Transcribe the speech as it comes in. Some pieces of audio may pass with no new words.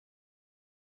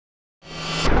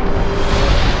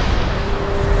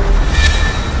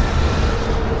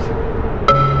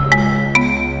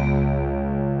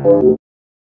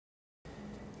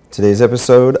Today's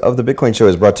episode of The Bitcoin Show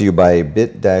is brought to you by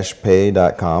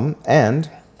bit-pay.com and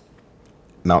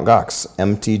Mt. Gox,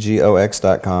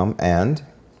 mtgox.com, and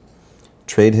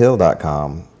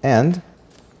tradehill.com, and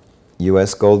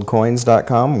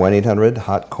usgoldcoins.com,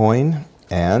 1-800-HOT-COIN,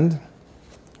 and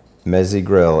Meze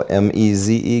Grill,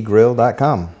 M-E-Z-E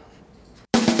grill.com.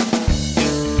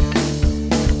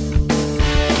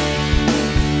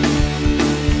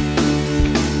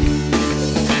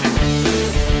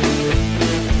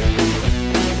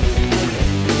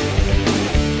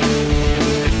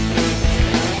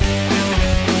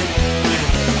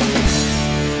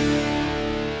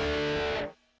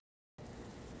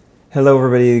 Hello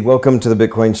everybody, welcome to the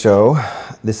Bitcoin Show.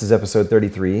 This is episode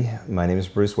 33. My name is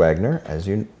Bruce Wagner, as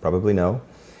you probably know.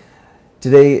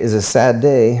 Today is a sad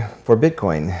day for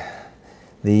Bitcoin.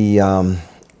 The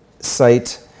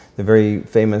site, the very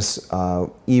famous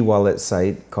e-wallet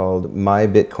site called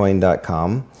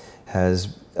mybitcoin.com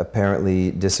has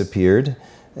apparently disappeared.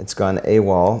 It's gone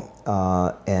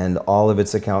AWOL, and all of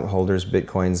its account holders'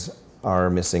 Bitcoins are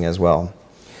missing as well.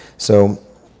 So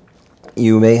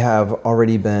you may have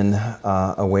already been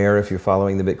aware, if you're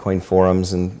following the Bitcoin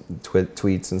forums and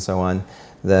tweets and so on,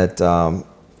 that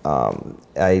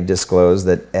I disclosed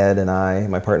that Ed and I,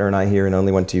 my partner and I here in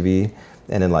Only One TV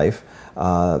and in life,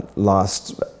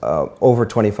 lost over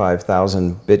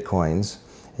 25,000 Bitcoins.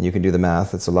 And you can do the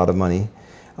math, it's a lot of money.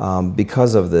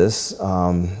 Because of this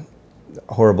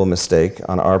horrible mistake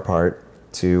on our part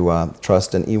to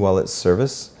trust an e-wallet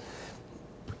service,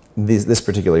 this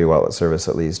particular e-wallet service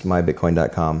at least,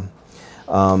 mybitcoin.com.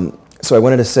 So I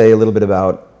wanted to say a little bit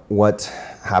about what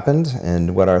happened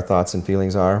and what our thoughts and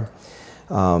feelings are.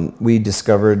 We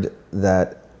discovered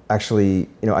that actually,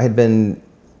 I had been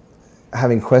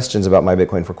having questions about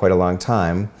MyBitcoin for quite a long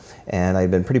time, and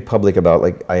I've been pretty public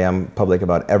about, I am public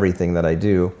about everything that I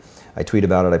do. I tweet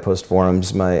about it, I post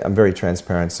forums, I'm very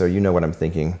transparent, so you know what I'm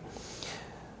thinking.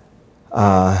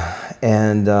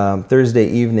 Thursday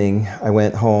evening, I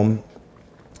went home.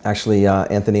 Actually,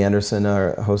 Anthony Anderson,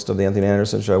 our host of the Anthony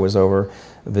Anderson Show, was over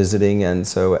visiting, and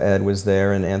so Ed was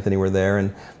there and Anthony were there,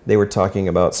 and they were talking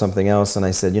about something else, and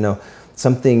I said,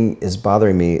 something is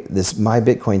bothering me. This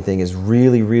MyBitcoin thing is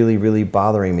really, really, really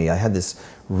bothering me. I had this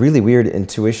really weird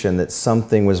intuition that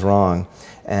something was wrong,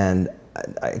 and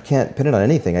I can't pin it on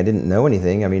anything. I didn't know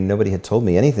anything. I mean, nobody had told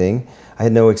me anything. I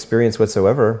had no experience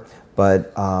whatsoever.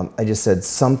 But I just said,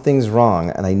 something's wrong,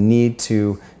 and I need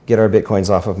to get our Bitcoins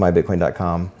off of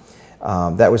mybitcoin.com.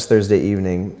 That was Thursday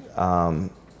evening.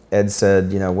 Ed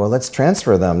said, well, let's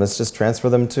transfer them. Let's just transfer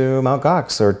them to Mt.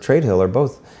 Gox or Tradehill or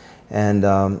both. And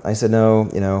I said,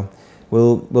 no,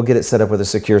 we'll get it set up with a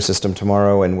secure system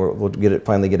tomorrow, and we'll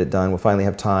finally get it done. We'll finally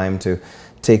have time to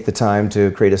take the time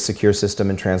to create a secure system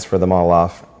and transfer them all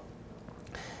off.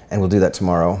 And we'll do that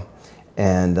tomorrow.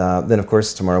 And then, of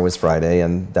course, tomorrow was Friday,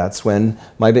 and that's when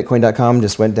mybitcoin.com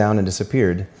just went down and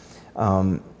disappeared.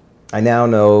 I now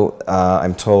know,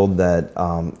 I'm told that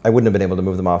I wouldn't have been able to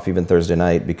move them off even Thursday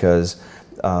night because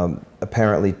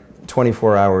apparently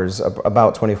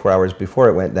about 24 hours before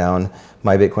it went down,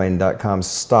 mybitcoin.com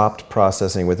stopped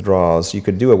processing withdrawals. You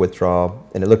could do a withdrawal,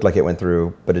 and it looked like it went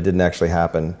through, but it didn't actually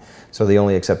happen. So they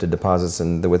only accepted deposits,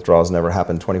 and the withdrawals never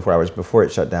happened 24 hours before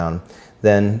it shut down.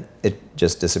 Then it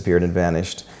just disappeared and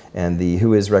vanished, and the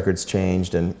whois records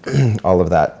changed and all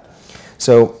of that.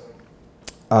 So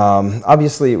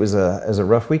obviously it was a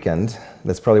rough weekend.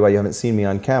 That's probably why you haven't seen me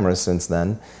on camera since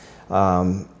then.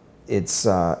 It's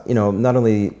not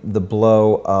only the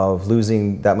blow of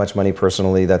losing that much money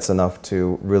personally, that's enough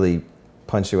to really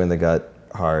punch you in the gut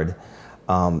hard.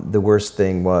 The worst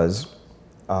thing was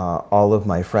all of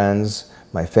my friends,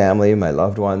 my family, my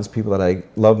loved ones, people that I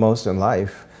love most in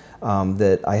life,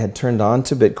 that I had turned on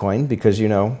to Bitcoin because,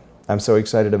 I'm so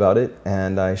excited about it,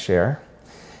 and I share,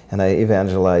 and I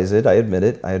evangelize it. I admit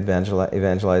it. I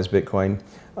evangelize Bitcoin.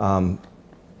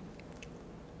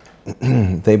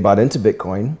 They bought into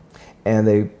Bitcoin,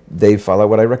 and they follow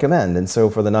what I recommend. And so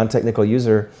for the non-technical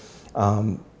user,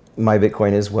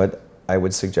 MyBitcoin is what I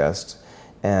would suggest.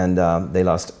 And they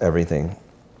lost everything.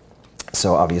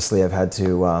 So obviously I've had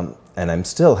to, and I'm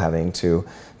still having to,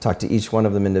 talk to each one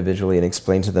of them individually and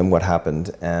explain to them what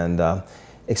happened, and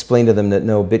explain to them that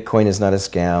no, Bitcoin is not a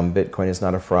scam, Bitcoin is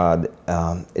not a fraud,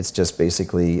 it's just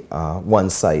basically one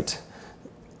site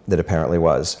that apparently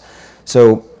was.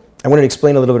 So I wanted to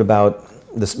explain a little bit about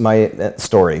my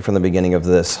story from the beginning of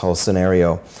this whole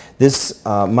scenario. This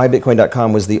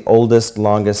mybitcoin.com was the oldest,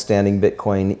 longest standing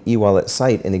Bitcoin e-wallet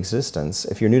site in existence.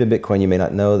 If you're new to Bitcoin, you may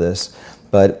not know this,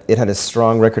 but it had a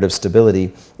strong record of stability.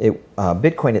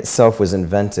 Bitcoin itself was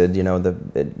invented, you know,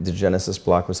 the Genesis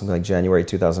block was something like January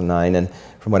 2009, and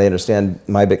from what I understand,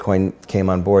 my Bitcoin came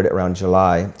on board around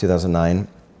July 2009.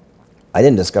 I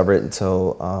didn't discover it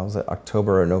until was it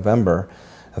October or November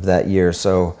of that year,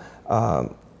 so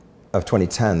of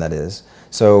 2010, that is.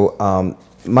 So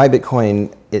my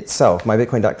Bitcoin itself,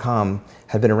 mybitcoin.com,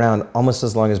 had been around almost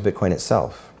as long as Bitcoin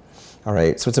itself. All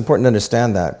right, so it's important to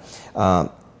understand that.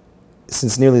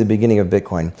 Since nearly the beginning of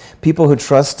Bitcoin, people who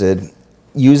trusted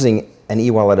using an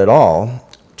e-wallet at all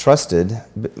trusted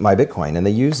my Bitcoin, and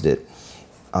they used it.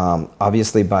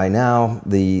 Obviously, by now,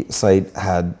 the site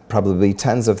had probably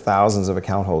tens of thousands of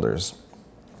account holders.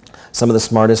 Some of the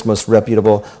smartest, most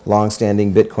reputable,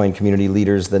 long-standing Bitcoin community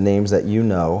leaders, the names that you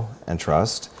know and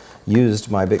trust, used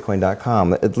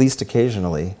mybitcoin.com, at least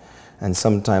occasionally, and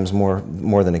sometimes more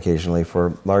than occasionally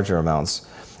for larger amounts.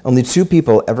 Only 2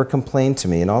 people ever complained to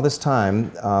me, in all this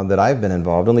time that I've been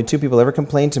involved, only 2 people ever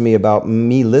complained to me about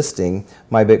me listing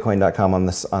mybitcoin.com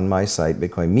on my site,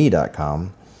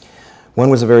 bitcoinme.com. One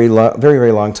was a very,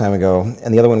 very long time ago,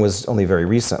 and the other one was only very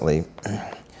recently.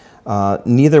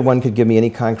 Neither one could give me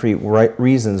any concrete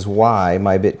reasons why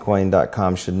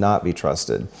mybitcoin.com should not be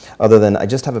trusted, other than I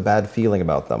just have a bad feeling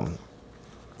about them.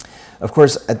 Of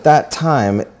course, at that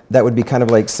time, that would be kind of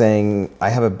like saying I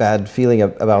have a bad feeling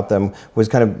about them, would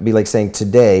kind of be like saying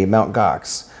today, Mt.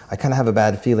 Gox, I kind of have a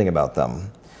bad feeling about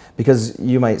them. Because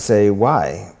you might say,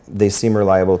 why? They seem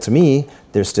reliable to me,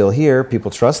 they're still here, people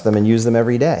trust them and use them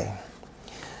every day.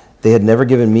 They had never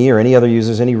given me or any other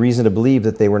users any reason to believe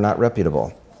that they were not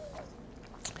reputable.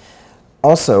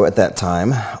 Also, at that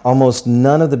time, almost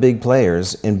none of the big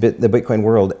players in the Bitcoin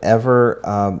world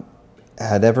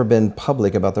had ever been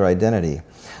public about their identity.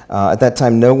 At that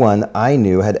time, no one I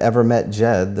knew had ever met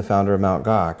Jed, the founder of Mt.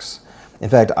 Gox. In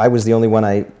fact, I was the only one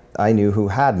I knew who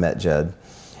had met Jed.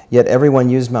 Yet everyone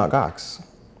used Mt. Gox.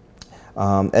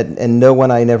 And no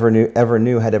one I ever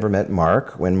knew had ever met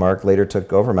Mark, when Mark later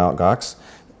took over Mt. Gox.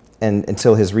 And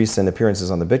until his recent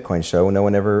appearances on the Bitcoin show, no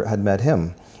one ever had met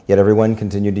him. Yet everyone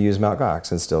continued to use Mt.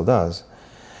 Gox and still does.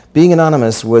 Being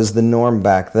anonymous was the norm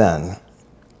back then.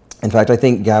 In fact, I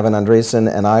think Gavin Andresen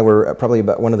and I were probably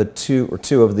about one of the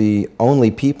two of the only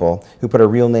people who put our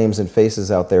real names and faces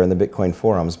out there in the Bitcoin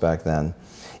forums back then.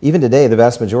 Even today, the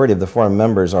vast majority of the forum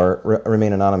members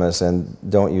remain anonymous and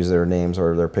don't use their names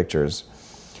or their pictures.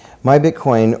 My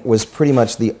Bitcoin was pretty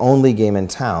much the only game in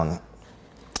town.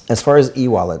 As far as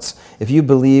e-wallets, if you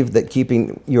believed that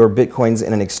keeping your Bitcoins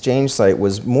in an exchange site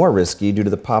was more risky due to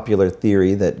the popular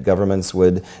theory that governments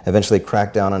would eventually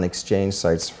crack down on exchange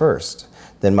sites first,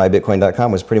 then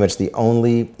mybitcoin.com was pretty much the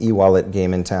only e-wallet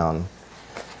game in town.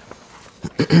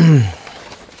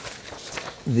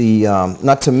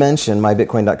 Not to mention,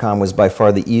 mybitcoin.com was by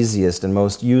far the easiest and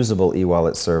most usable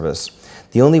e-wallet service.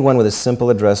 The only one with a simple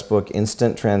address book,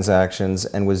 instant transactions,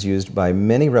 and was used by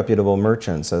many reputable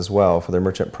merchants as well for their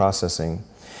merchant processing.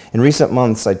 In recent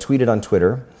months, I tweeted on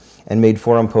Twitter and made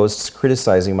forum posts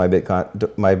criticizing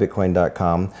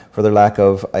mybitcoin.com for their lack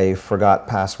of a forgot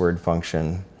password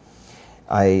function.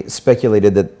 I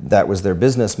speculated that that was their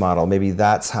business model. Maybe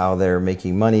that's how they're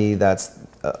making money. That's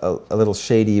a little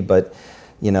shady, but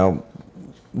you know,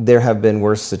 there have been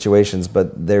worse situations,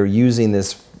 but they're using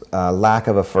this lack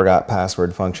of a forgot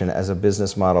password function as a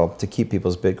business model to keep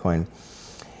people's Bitcoin.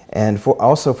 And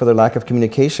also for their lack of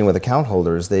communication with account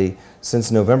holders.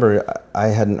 Since November, I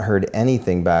hadn't heard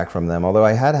anything back from them, although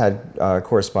I had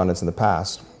correspondence in the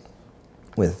past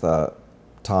with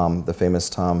Tom, the famous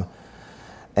Tom.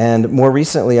 And more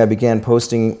recently, I began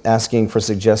posting asking for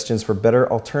suggestions for better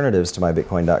alternatives to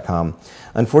mybitcoin.com.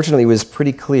 Unfortunately, it was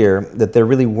pretty clear that there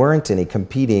really weren't any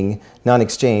competing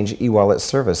non-exchange e-wallet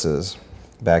services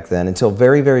back then until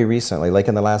very, very recently, like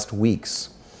in the last weeks.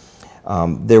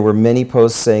 There were many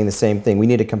posts saying the same thing. We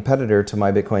need a competitor to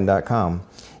mybitcoin.com,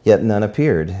 yet none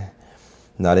appeared,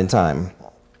 not in time.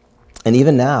 And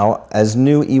even now, as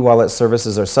new e-wallet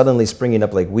services are suddenly springing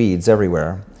up like weeds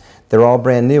everywhere, they're all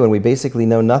brand new, and we basically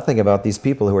know nothing about these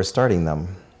people who are starting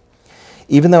them.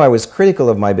 Even though I was critical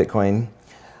of MyBitcoin,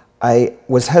 I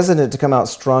was hesitant to come out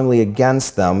strongly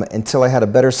against them until I had a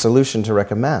better solution to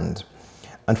recommend.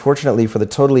 Unfortunately, for the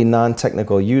totally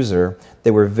non-technical user,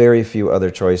 there were very few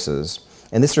other choices.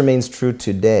 And this remains true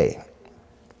today.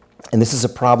 And this is a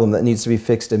problem that needs to be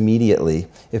fixed immediately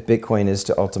if Bitcoin is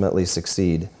to ultimately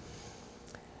succeed.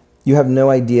 You have no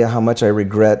idea how much I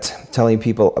regret telling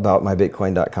people about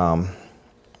mybitcoin.com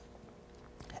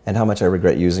and how much I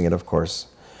regret using it, of course.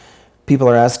 People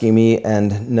are asking me,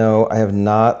 and no, I have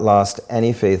not lost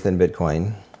any faith in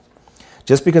Bitcoin.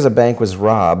 Just because a bank was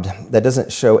robbed, that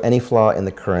doesn't show any flaw in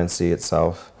the currency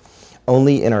itself.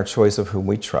 only in our choice of whom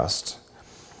we trust.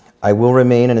 I will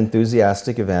remain an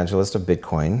enthusiastic evangelist of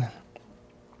Bitcoin,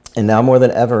 and now more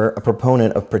than ever, a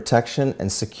proponent of protection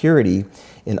and security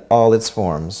in all its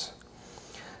forms.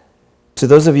 To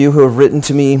those of you who have written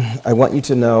to me, I want you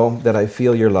to know that I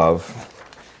feel your love.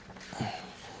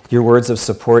 Your words of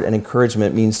support and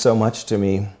encouragement mean so much to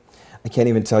me. I can't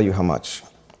even tell you how much.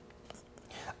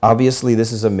 Obviously,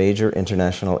 this is a major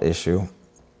international issue.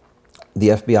 The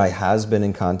FBI has been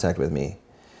in contact with me.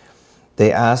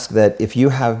 They ask that if you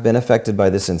have been affected by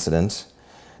this incident,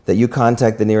 that you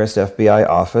contact the nearest FBI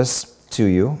office to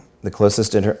you, the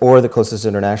closest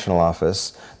international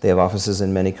office. They have offices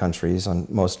in many countries on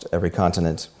most every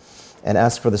continent, and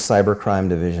ask for the Cybercrime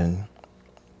Division.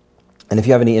 And if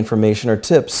you have any information or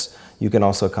tips, you can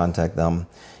also contact them.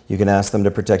 You can ask them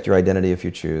to protect your identity if you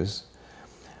choose.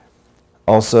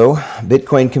 Also,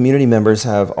 Bitcoin community members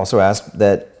have also asked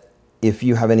that if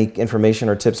you have any information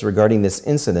or tips regarding this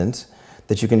incident,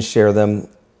 that you can share them,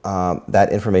 that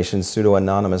information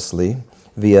pseudo-anonymously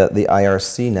via the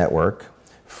IRC network,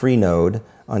 freenode,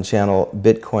 on channel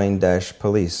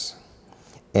Bitcoin-police,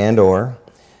 and or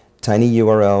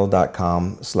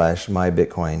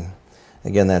tinyurl.com/mybitcoin.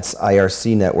 Again, that's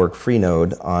IRC network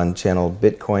freenode on channel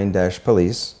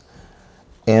Bitcoin-police,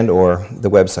 and or the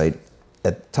website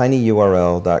at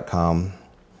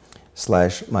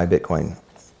tinyurl.com/mybitcoin.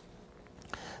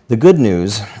 The good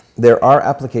news, there are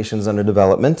applications under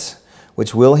development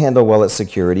which will handle wallet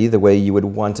security the way you would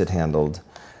want it handled,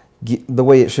 the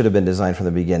way it should have been designed from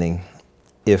the beginning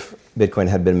if Bitcoin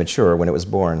had been mature when it was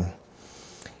born,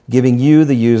 giving you,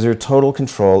 the user, total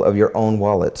control of your own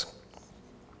wallet,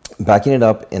 backing it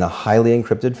up in a highly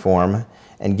encrypted form,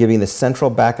 and giving the central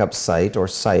backup site or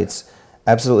sites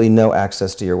absolutely no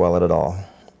access to your wallet at all,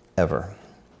 ever.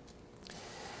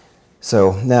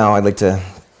 So now I'd like to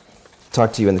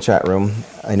talk to you in the chat room.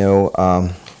 I know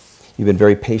you've been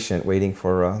very patient waiting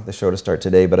for the show to start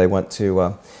today, but I want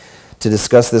to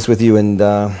discuss this with you and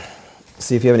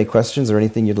see if you have any questions or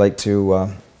anything you'd like to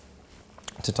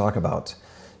talk about.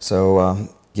 So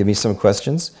give me some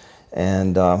questions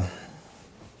and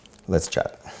let's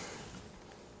chat.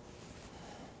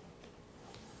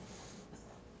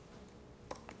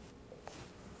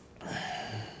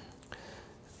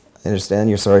 I understand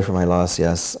you're sorry for my loss,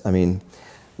 yes. I mean,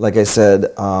 like I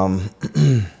said,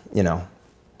 you know,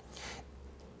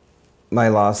 my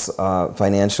loss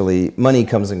financially, money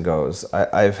comes and goes.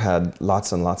 I've had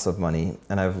lots and lots of money,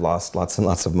 and I've lost lots and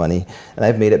lots of money, and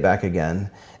I've made it back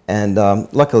again. And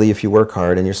luckily, if you work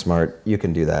hard and you're smart, you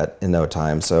can do that in no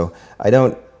time. So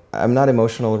I'm not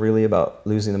emotional really about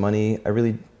losing the money. I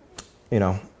really, you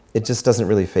know, it just doesn't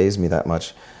really faze me that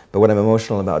much. But what I'm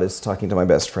emotional about is talking to my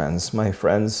best friends, my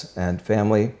friends and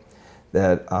family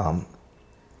that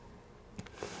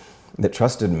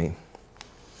trusted me.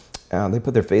 They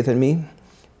put their faith in me,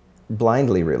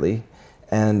 blindly really,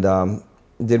 and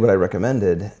did what I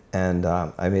recommended. And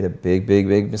I made a big, big,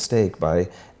 big mistake by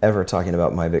ever talking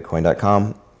about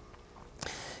mybitcoin.com.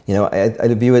 You know,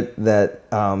 I view it that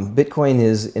Bitcoin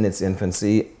is in its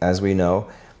infancy, as we know.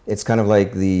 It's kind of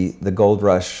like the gold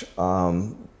rush.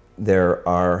 There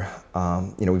are,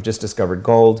 you know, we've just discovered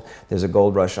gold. There's a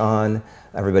gold rush on.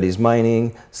 Everybody's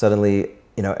mining. Suddenly,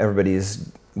 you know,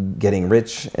 everybody's getting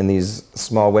rich in these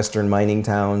small Western mining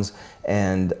towns,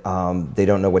 and they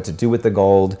don't know what to do with the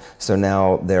gold. So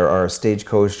now there are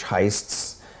stagecoach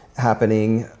heists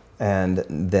happening, and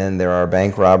then there are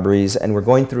bank robberies, and we're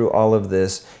going through all of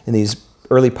this in these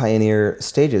early pioneer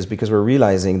stages because we're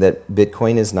realizing that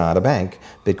Bitcoin is not a bank.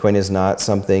 Bitcoin is not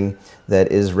something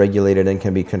that is regulated and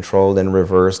can be controlled and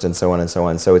reversed and so on and so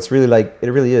on. So it's really like, it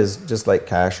really is just like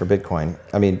cash or Bitcoin.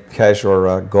 I mean, cash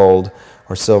or gold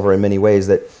or silver in many ways,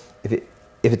 that if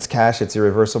it's cash, it's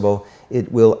irreversible.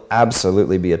 It will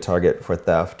absolutely be a target for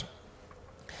theft.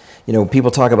 You know,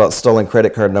 people talk about stolen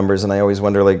credit card numbers, and I always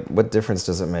wonder, like, what difference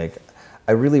does it make?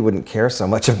 I really wouldn't care so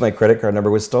much if my credit card number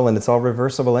was stolen. It's all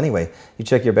reversible anyway. You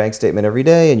check your bank statement every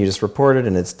day and you just report it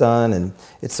and it's done, and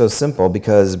it's so simple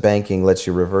because banking lets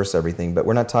you reverse everything. But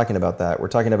we're not talking about that. We're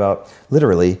talking about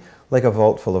literally like a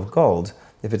vault full of gold.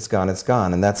 If it's gone, it's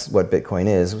gone, and that's what Bitcoin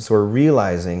is. So we're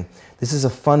realizing this is a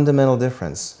fundamental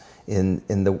difference in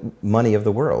the money of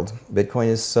the world. Bitcoin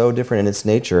is so different in its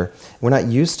nature. We're not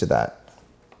used to that.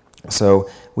 So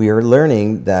we are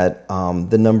learning that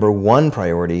the number one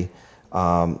priority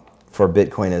for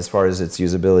Bitcoin as far as its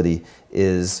usability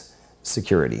is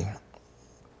security.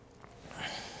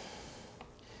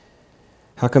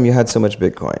 How come you had so much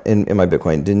Bitcoin in my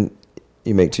Bitcoin? Didn't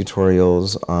you make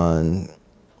tutorials on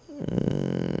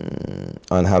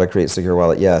how to create secure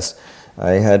wallet? Yes,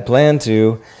 I had planned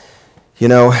to. You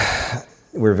know,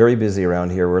 We're very busy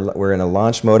around here. We're in a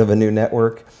launch mode of a new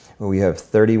network. We have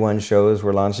 31 shows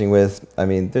we're launching with. I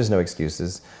mean, there's no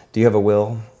excuses. Do you have a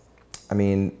will? I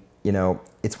mean, you know,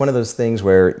 it's one of those things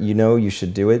where you know you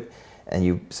should do it, and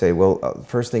you say, well,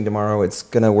 first thing tomorrow, it's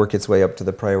going to work its way up to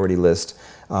the priority list.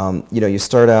 You know, you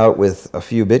start out with a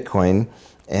few Bitcoin,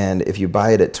 and if you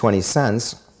buy it at 20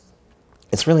 cents,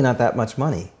 it's really not that much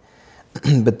money.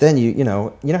 But then you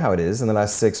know how it is. In the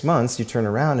last 6 months, you turn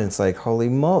around and it's like, holy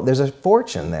moly, there's a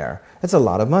fortune there. That's a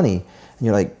lot of money. And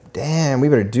you're like, damn, we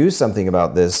better do something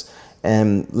about this,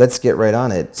 and let's get right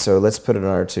on it. So let's put it on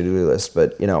our to-do list.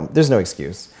 But, you know, there's no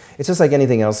excuse. It's just like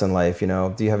anything else in life, you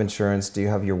know. Do you have insurance? Do you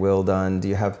have your will done? Do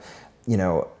you have, you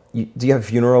know, do you have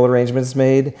funeral arrangements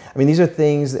made? I mean, these are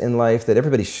things in life that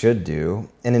everybody should do.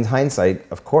 And in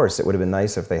hindsight, of course, it would have been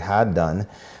nice if they had done,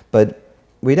 but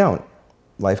we don't.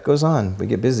 Life goes on. We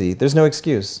get busy. There's no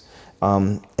excuse.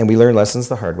 And we learn lessons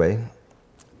the hard way.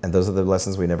 And those are the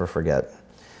lessons we never forget.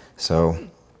 So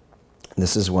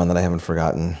this is one that I haven't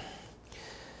forgotten.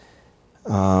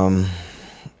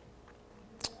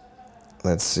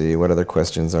 Let's see. What other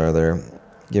questions are there?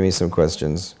 Give me some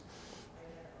questions.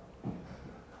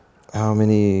 How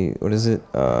many, what is it?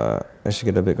 I should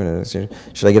get a Bitcoin exchange.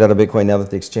 Should I get out of Bitcoin now that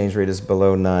the exchange rate is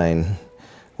below 9?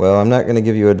 Well, I'm not going to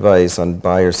give you advice on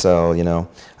buy or sell, you know.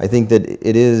 I think that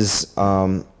it is,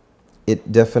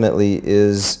 it definitely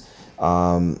is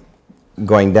going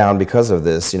down because of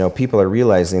this. You know, people are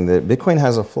realizing that Bitcoin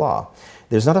has a flaw.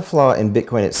 There's not a flaw in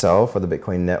Bitcoin itself or the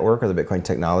Bitcoin network or the Bitcoin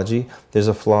technology. There's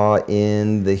a flaw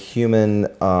in the human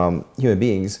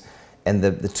beings and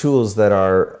the tools that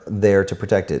are there to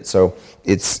protect it. So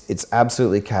it's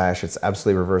absolutely cash, it's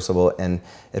absolutely reversible, and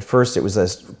at first it was a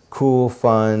cool,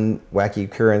 fun, wacky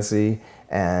currency,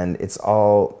 and it's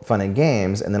all fun and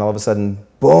games, and then all of a sudden,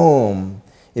 boom,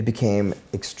 it became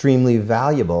extremely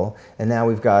valuable, and now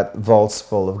we've got vaults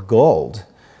full of gold.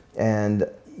 And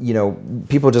you know,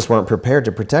 people just weren't prepared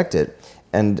to protect it.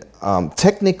 And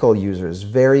technical users,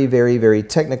 very, very, very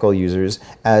technical users,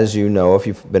 as you know, if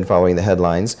you've been following the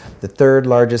headlines, the third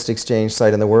largest exchange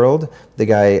site in the world, the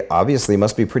guy obviously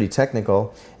must be pretty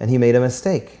technical, and he made a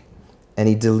mistake. And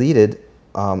he deleted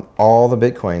all the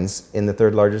Bitcoins in the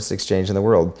third largest exchange in the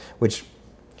world, which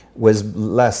was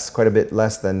less, quite a bit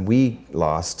less than we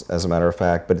lost, as a matter of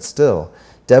fact, but it's still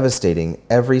devastating.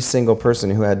 Every single person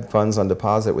who had funds on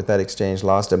deposit with that exchange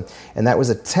lost them. And that was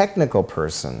a technical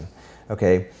person.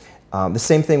 Okay, the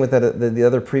same thing with the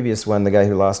other previous one, the guy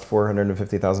who lost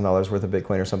 $450,000 worth of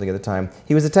Bitcoin or something at the time.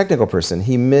 He was a technical person.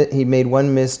 He made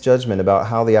one misjudgment about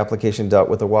how the application dealt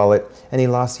with the wallet, and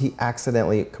he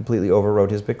accidentally completely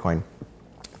overwrote his Bitcoin.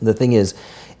 The thing is,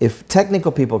 if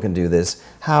technical people can do this,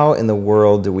 how in the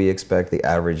world do we expect the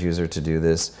average user to do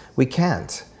this? We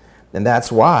can't. And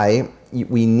that's why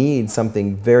we need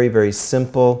something very, very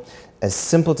simple, as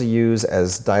simple to use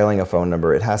as dialing a phone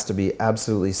number. It has to be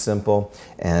absolutely simple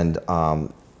and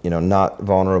you know, not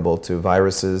vulnerable to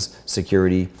viruses,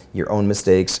 security, your own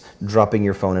mistakes, dropping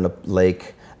your phone in a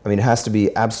lake. I mean, it has to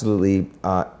be absolutely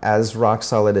as rock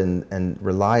solid and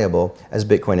reliable as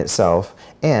Bitcoin itself,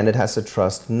 and it has to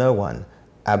trust no one,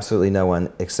 absolutely no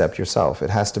one except yourself. It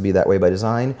has to be that way by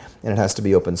design, and it has to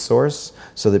be open source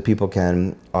so that people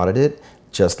can audit it,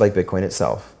 just like Bitcoin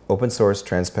itself. Open source,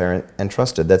 transparent, and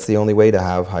trusted. That's the only way to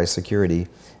have high security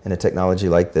in a technology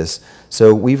like this.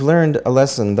 So we've learned a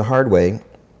lesson the hard way.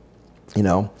 You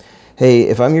know, hey,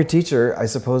 if I'm your teacher, I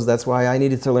suppose that's why I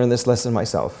needed to learn this lesson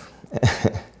myself.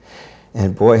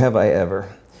 And boy, have I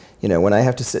ever. You know, when I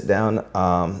have to sit down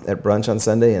at brunch on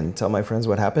Sunday and tell my friends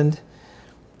what happened,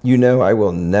 you know I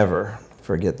will never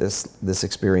forget this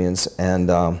experience. And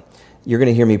you're going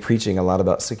to hear me preaching a lot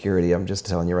about security. I'm just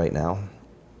telling you right now.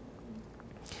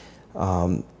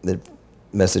 The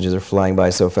messages are flying by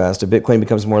so fast. If Bitcoin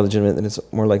becomes more legitimate, then it's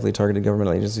more likely targeted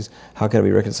governmental agencies. How can it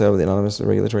be reconciled with the anonymous and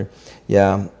regulatory?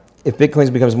 Yeah, if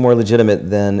Bitcoin becomes more legitimate,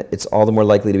 then it's all the more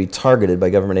likely to be targeted by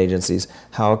government agencies.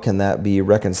 How can that be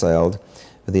reconciled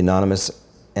with the anonymous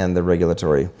and the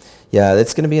regulatory? Yeah,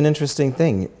 it's going to be an interesting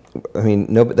thing. I mean,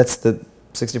 no, but that's the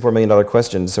 $64 million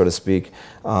question, so to speak.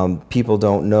 People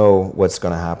don't know what's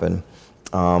going to happen.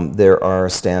 There are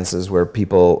stances where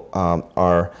people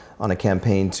are on a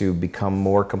campaign to become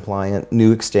more compliant.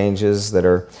 New exchanges that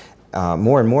are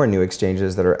more and more new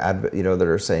exchanges that are that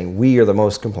are saying we are the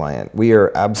most compliant. We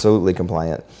are absolutely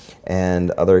compliant, and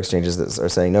other exchanges that are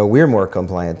saying no, we're more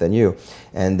compliant than you,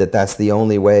 and that's the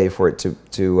only way for it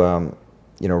to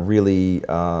really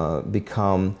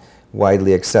become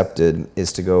widely accepted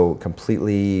is to go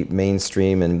completely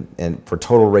mainstream and for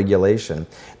total regulation.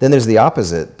 Then there's the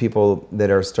opposite. People that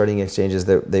are starting exchanges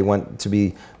that they want to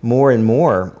be more and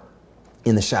more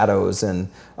in the shadows and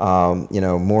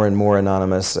more and more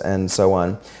anonymous and so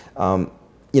on.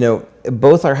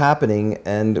 Both are happening,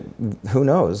 and who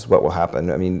knows what will happen.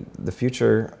 I mean, the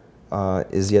future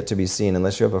is yet to be seen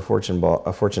unless you have a crystal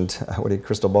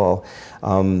ball.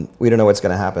 We don't know what's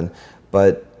going to happen,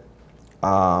 but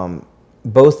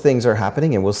both things are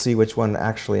happening, and we'll see which one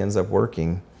actually ends up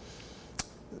working.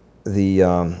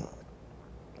 Both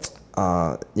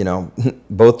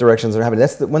directions are happening.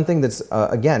 That's the one thing that's,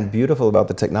 again, beautiful about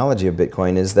the technology of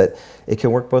Bitcoin is that it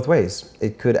can work both ways.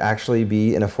 It could actually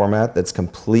be in a format that's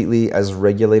completely as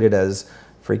regulated as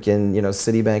freaking,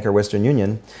 Citibank or Western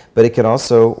Union, but it could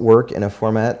also work in a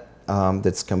format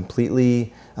that's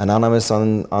completely anonymous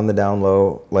on the down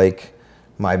low, like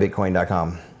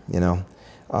mybitcoin.com,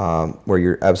 where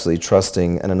you're absolutely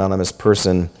trusting an anonymous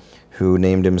person who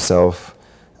named himself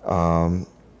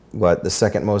the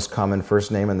second most common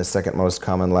first name and the second most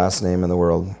common last name in the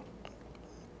world.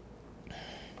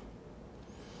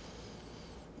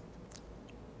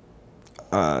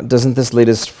 Doesn't this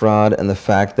latest fraud and the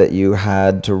fact that you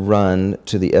had to run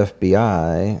to the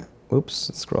FBI... Oops,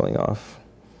 it's scrolling off.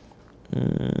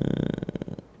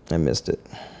 I missed it.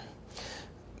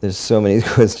 There's so many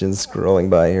questions scrolling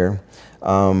by here.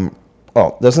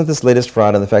 Doesn't this latest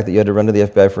fraud and the fact that you had to run to the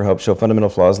FBI for help show fundamental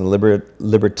flaws in the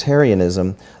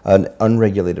libertarianism and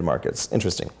unregulated markets?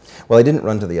 Interesting. Well, I didn't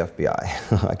run to the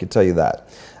FBI. I could tell you that.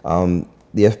 The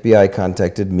FBI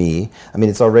contacted me. I mean,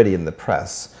 it's already in the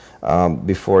press.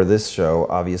 Before this show,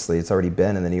 obviously, it's already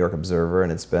been in the New York Observer,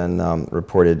 and it's been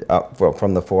reported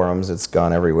from the forums. It's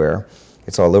gone everywhere.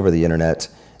 It's all over the internet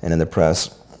and in the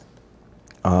press.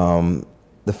 The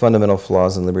fundamental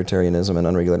flaws in libertarianism and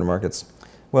unregulated markets.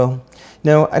 Well,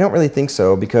 no, I don't really think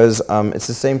so, because it's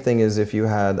the same thing as if you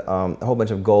had a whole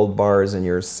bunch of gold bars in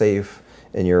your safe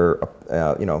in your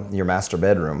your master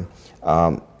bedroom.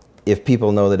 If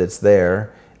people know that it's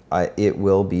there, it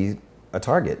will be a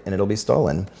target and it'll be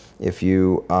stolen. If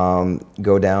you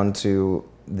go down to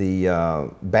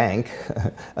the bank,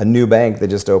 a new bank that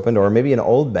just opened, or maybe an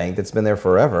old bank that's been there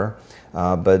forever,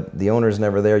 but the owner's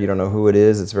never there, you don't know who it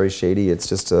is, it's very shady, it's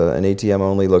just an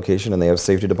ATM-only location, and they have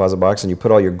safety deposit box, and you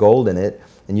put all your gold in it,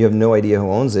 and you have no idea who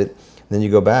owns it, and then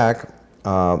you go back,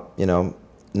 9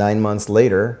 months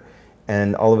later,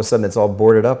 and all of a sudden it's all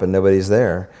boarded up and nobody's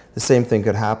there. The same thing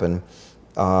could happen.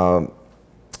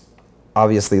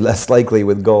 Obviously less likely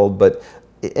with gold, but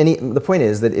the point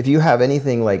is that if you have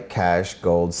anything like cash,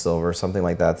 gold, silver, something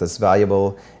like that that's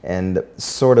valuable and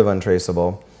sort of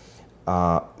untraceable,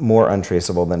 more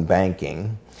untraceable than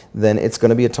banking, then it's going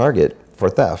to be a target for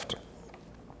theft.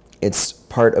 It's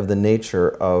part of the nature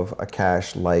of a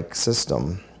cash-like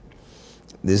system.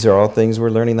 These are all things we're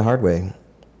learning the hard way.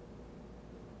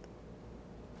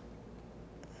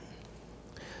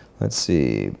 Let's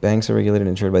see. Banks are regulated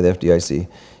and insured by the FDIC.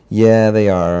 Yeah, they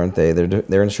are, aren't they?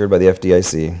 They're insured by the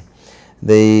FDIC.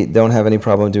 They don't have any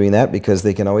problem doing that because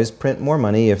they can always print more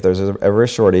money. If there's ever a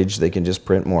shortage, they can just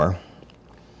print more.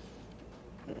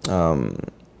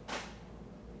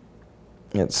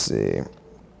 Let's see.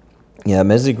 Yeah,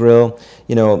 Mezzi Grill,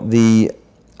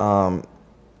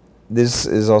 this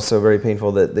is also very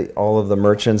painful that all of the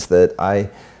merchants that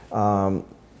I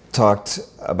talked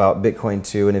about Bitcoin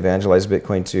to and evangelized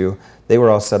Bitcoin to, they were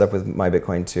all set up with my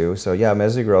Bitcoin too. So yeah,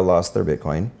 Mezzi Grill lost their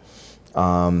Bitcoin.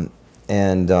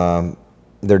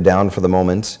 They're down for the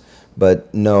moment.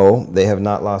 But no, they have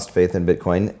not lost faith in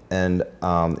Bitcoin, and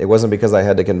it wasn't because I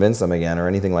had to convince them again or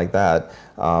anything like that.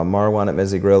 Marwan at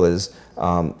Mezzi Grill is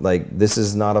this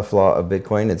is not a flaw of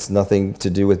Bitcoin. It's nothing to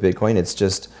do with Bitcoin. It's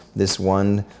just this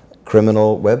one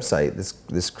criminal website,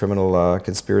 this criminal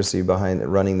conspiracy behind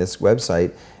running this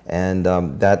website, and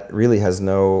that really has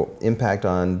no impact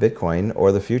on Bitcoin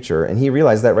or the future. And he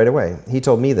realized that right away. He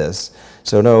told me this.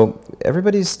 So no,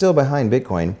 everybody's still behind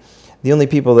Bitcoin. The only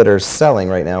people that are selling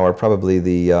right now are probably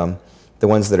the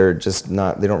ones that are just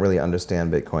not, they don't really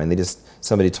understand Bitcoin.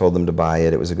 Somebody told them to buy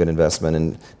it, it was a good investment,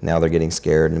 and now they're getting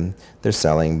scared and they're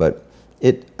selling. But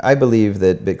I believe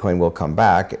that Bitcoin will come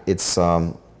back. It's,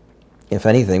 if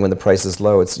anything, when the price is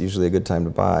low, it's usually a good time to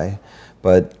buy.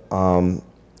 But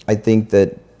I think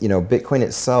that, Bitcoin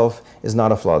itself is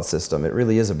not a flawed system. It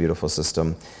really is a beautiful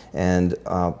system. And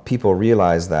people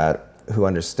realize that who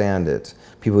understand it.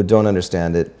 People who don't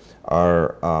understand it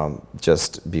are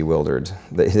just bewildered.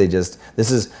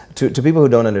 This is to people who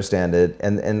don't understand it,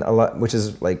 and a lot, which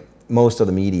is like most of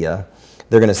the media,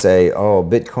 they're going to say, oh,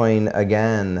 Bitcoin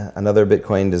again, another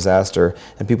Bitcoin disaster,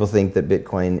 and people think that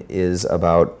Bitcoin is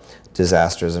about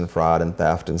disasters and fraud and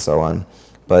theft and so on.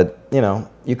 But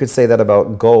you could say that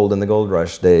about gold in the gold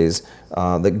rush days,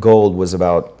 that gold was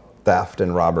about theft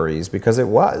and robberies, because it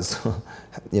was.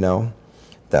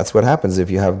 that's what happens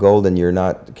if you have gold and you're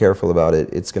not careful about it.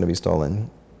 It's going to be stolen.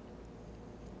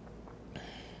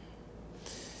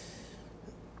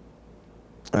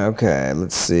 Okay,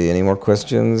 let's see. Any more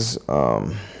questions?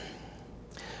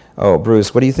 Oh,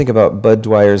 Bruce, what do you think about Bud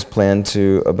Dwyer's plan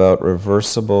about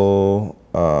reversible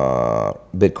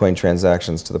Bitcoin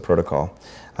transactions to the protocol?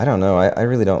 I don't know. I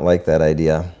really don't like that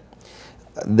idea.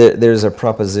 There's a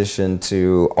proposition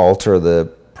to alter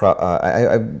the.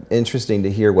 Interesting to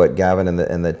hear what Gavin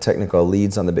and the technical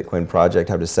leads on the Bitcoin project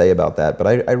have to say about that. But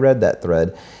I read that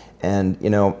thread, and you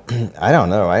know, I don't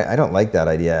know. I don't like that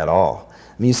idea at all.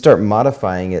 I mean, you start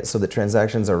modifying it so that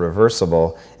transactions are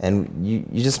reversible, and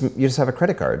you just have a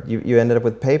credit card. You ended up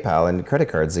with PayPal and credit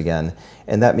cards again,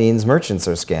 and that means merchants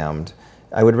are scammed.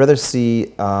 I would rather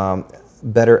see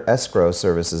better escrow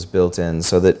services built in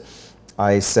so that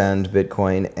I send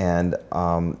Bitcoin, and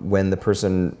when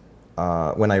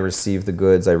I receive the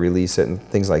goods, I release it and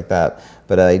things like that.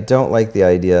 But I don't like the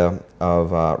idea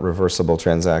of reversible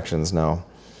transactions, no.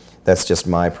 That's just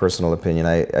my personal opinion.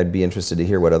 I'd be interested to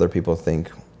hear what other people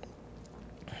think.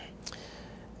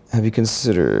 Have you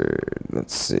considered,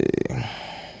 let's see.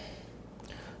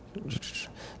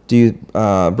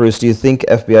 Bruce, do you think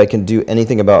FBI can do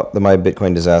anything about the My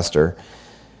Bitcoin disaster?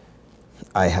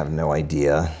 I have no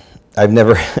idea. I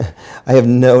have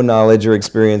no knowledge or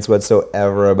experience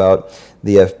whatsoever about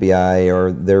the FBI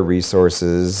or their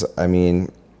resources. I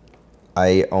mean,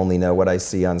 I only know what I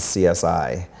see on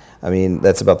CSI. I mean,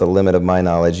 that's about the limit of my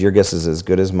knowledge. Your guess is as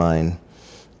good as mine.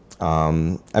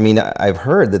 I mean, I've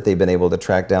heard that they've been able to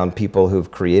track down people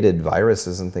who've created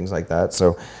viruses and things like that.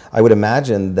 So I would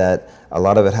imagine that a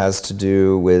lot of it has to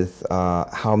do with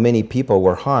how many people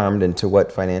were harmed and to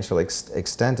what financial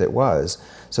extent it was.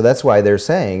 So that's why they're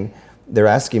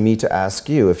asking me to ask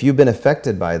you, if you've been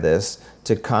affected by this,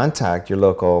 to contact your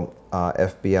local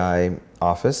FBI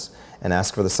office and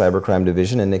ask for the cybercrime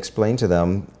division and explain to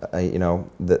them, you know,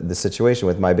 the situation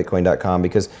with mybitcoin.com.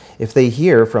 Because if they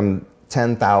hear from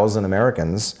 10,000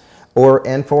 Americans,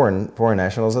 and foreign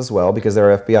nationals as well, because there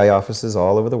are FBI offices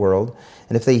all over the world,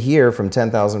 and if they hear from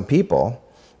 10,000 people,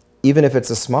 even if it's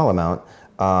a small amount,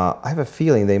 I have a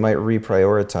feeling they might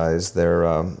reprioritize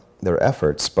their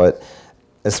efforts. But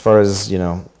as far as, you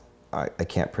know, I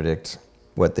can't predict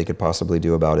what they could possibly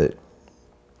do about it.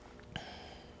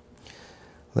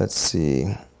 Let's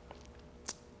see.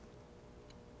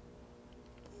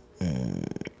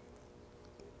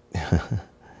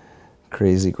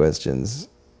 Crazy questions.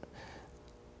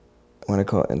 I want to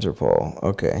call Interpol.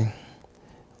 Okay.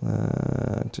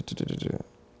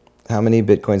 How many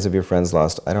Bitcoins have your friends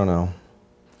lost? I don't know.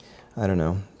 I don't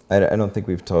know. I don't think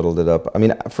we've totaled it up. I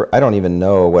mean, I don't even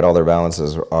know what all their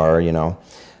balances are, you know.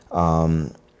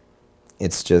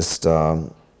 It's just,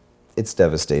 it's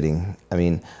devastating. I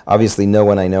mean, obviously no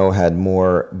one I know had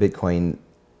more Bitcoin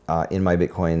in my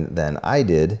Bitcoin than I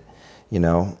did, you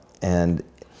know. And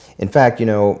in fact, you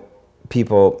know,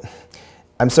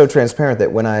 I'm so transparent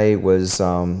that when I was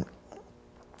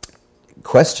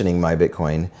questioning my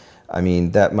Bitcoin, I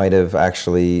mean, that might have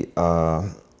actually,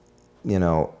 you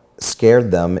know,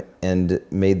 scared them and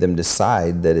made them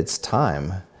decide that it's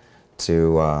time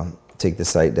to take the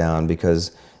site down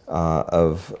because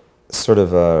of sort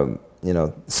of, you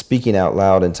know, speaking out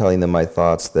loud and telling them my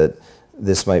thoughts that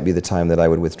this might be the time that I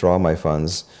would withdraw my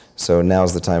funds. So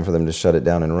now's the time for them to shut it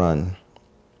down and run.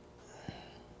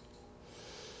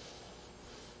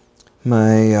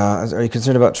 Are you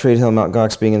concerned about Trade Hill Mt.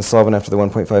 Gox being insolvent after the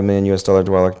 $1.5 million US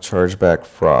Dwala chargeback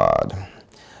fraud?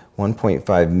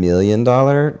 $1.5 million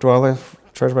Dwala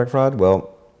chargeback fraud?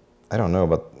 Well, I don't know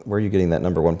about, where are you getting that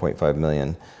number, 1.5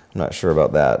 million? I'm not sure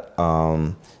about that.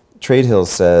 Trade Hill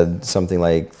said something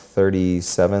like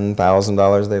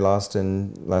 $37,000 they lost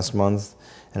in last month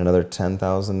and another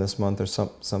 $10,000 this month or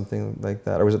something like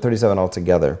that. Or was it 37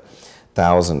 altogether?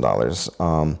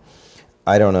 $1,000.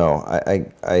 I don't know.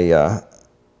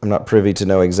 I'm not privy to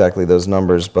know exactly those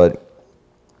numbers, but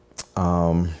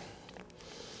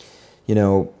you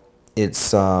know,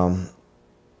 it's who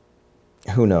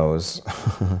knows.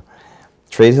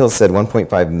 Trade Hill said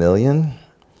 1.5 million.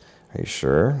 Are you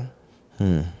sure?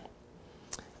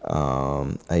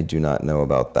 I do not know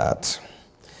about that.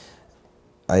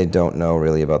 I don't know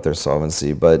really about their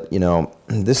solvency, but you know,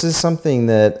 this is something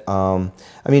that I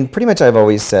mean, pretty much I've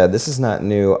always said, this is not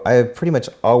new. I have pretty much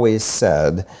always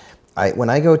said, when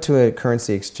I go to a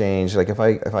currency exchange, like if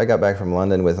I got back from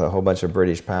London with a whole bunch of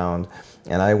British pound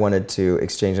and I wanted to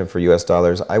exchange them for US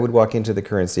dollars, I would walk into the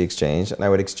currency exchange and I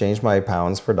would exchange my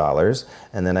pounds for dollars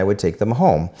and then I would take them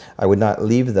home. I would not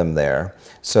leave them there.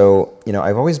 So, you know,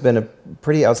 I've always been a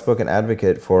pretty outspoken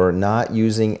advocate for not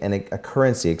using a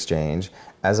currency exchange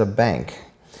as a bank.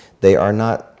 They are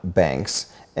not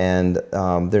banks, and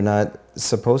they're not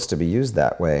supposed to be used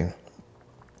that way.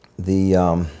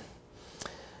 The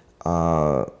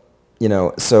you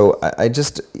know, so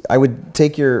I would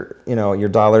take your, you know, your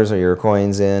dollars or your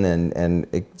coins in and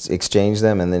exchange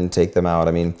them and then take them out.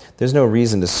 I mean, there's no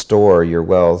reason to store your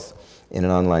wealth in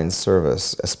an online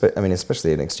service, I mean,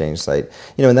 especially an exchange site.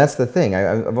 You know, and that's the thing.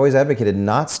 I've always advocated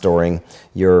not storing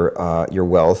your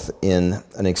wealth in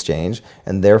an exchange,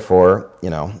 and therefore,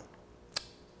 you know,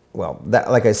 well, that,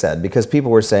 like I said, because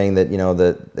people were saying that, you know,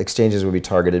 the exchanges would be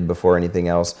targeted before anything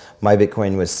else. My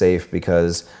Bitcoin was safe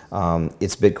because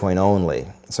it's Bitcoin only,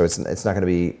 so it's not going to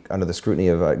be under the scrutiny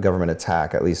of a government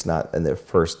attack, at least not in the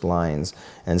first lines.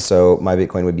 And so my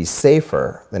Bitcoin would be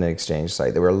safer than an exchange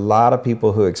site. There were a lot of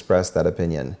people who expressed that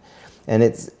opinion, and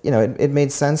it's, you know, it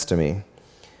made sense to me.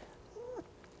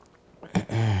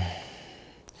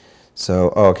 So,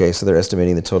 okay, so they're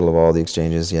estimating the total of all the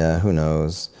exchanges. Yeah, who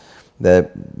knows?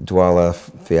 That Dwala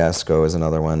fiasco is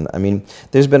another one. I mean,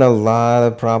 there's been a lot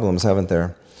of problems, haven't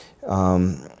there?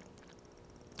 How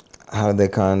did they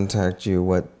contact you?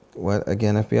 What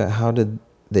again, FBI? How did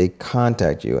they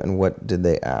contact you, and what did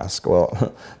they ask?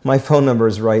 Well, my phone number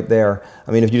is right there.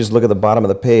 I mean, if you just look at the bottom of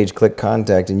the page, click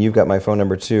contact, and you've got my phone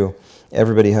number too.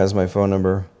 Everybody has my phone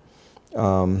number.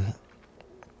 Are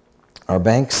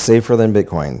banks safer than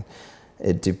Bitcoin?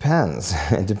 It depends.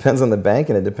 It depends on the bank,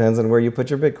 and it depends on where you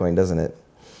put your Bitcoin, doesn't it?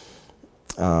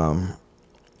 Are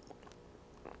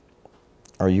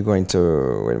you going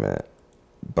to, wait a minute,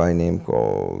 buy name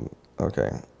gold? Okay.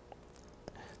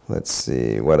 Let's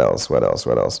see, what else?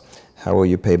 How will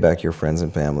you pay back your friends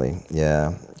and family?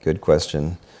 Yeah, good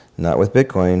question. Not with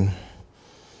Bitcoin.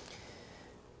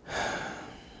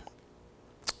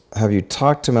 Have you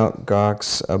talked to Mt.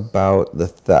 Gox about the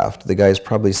theft? The guy's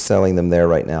probably selling them there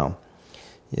right now.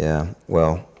 Yeah,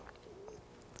 well,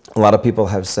 a lot of people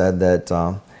have said that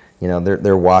you know,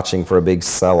 they're watching for a big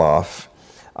sell-off,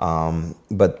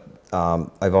 but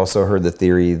I've also heard the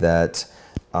theory that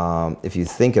if you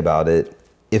think about it,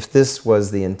 if this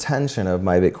was the intention of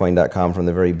mybitcoin.com from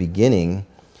the very beginning,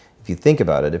 if you think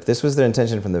about it, if this was their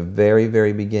intention from the very,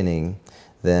 very beginning,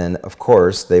 then of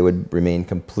course they would remain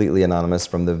completely anonymous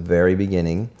from the very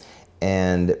beginning.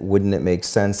 And wouldn't it make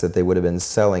sense that they would have been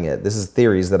selling it? This is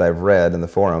theories that I've read in the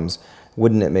forums.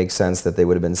 Wouldn't it make sense that they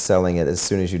would have been selling it as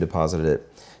soon as you deposited it?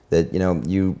 That, you know,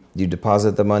 you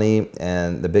deposit the money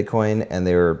and the Bitcoin, and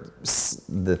they were,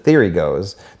 the theory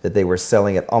goes that they were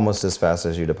selling it almost as fast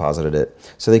as you deposited it.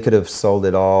 So they could have sold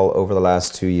it all over the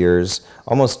last 2 years.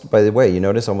 Almost, by the way, you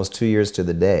notice almost 2 years to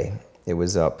the day it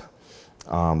was up,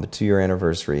 the 2-year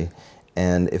anniversary.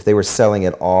 And if they were selling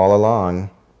it all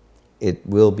along, it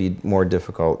will be more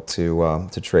difficult to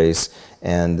trace,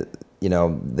 and you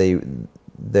know,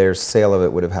 their sale of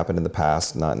it would have happened in the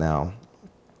past, not now.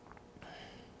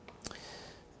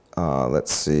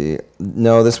 Let's see.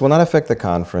 No, this will not affect the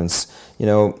conference. You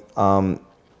know,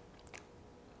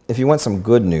 if you want some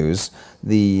good news,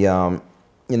 you know,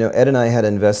 Ed and I had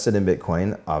invested in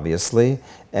Bitcoin, obviously,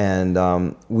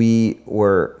 and we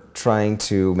were trying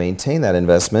to maintain that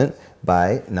investment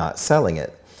by not selling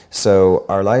it. So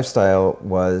our lifestyle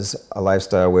was a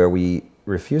lifestyle where we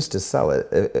refused to sell it.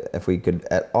 If we could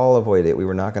at all avoid it, we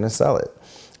were not going to sell it.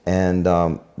 And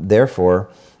therefore,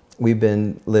 we've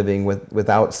been living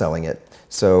without selling it.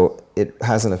 So it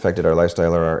hasn't affected our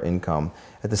lifestyle or our income.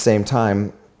 At the same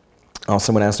time,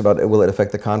 someone asked about, will it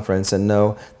affect the conference? And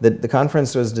no, the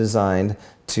conference was designed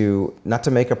to, not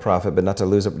to make a profit, but not to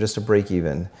lose it, just to break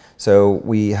even. So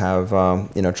we have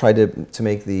you know, tried to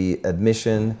make the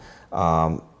admission,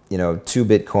 you know, 2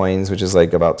 Bitcoins, which is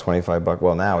like about 25 bucks.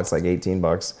 Well, now it's like 18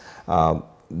 bucks.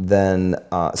 Then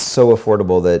so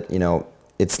affordable that, you know,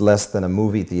 it's less than a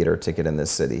movie theater ticket in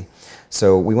this city.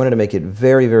 So we wanted to make it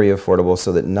very, very affordable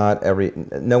so that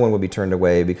no one would be turned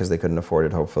away because they couldn't afford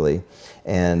it, hopefully.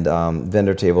 And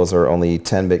vendor tables are only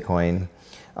 10 Bitcoin,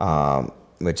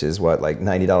 which is what, like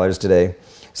 $90 today.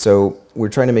 So we're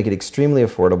trying to make it extremely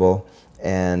affordable,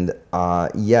 and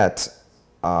yet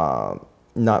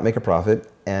not make a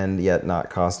profit, and yet not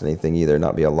cost anything either,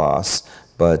 not be a loss.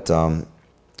 But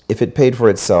if it paid for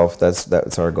itself,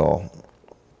 that's our goal.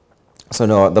 So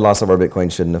no, the loss of our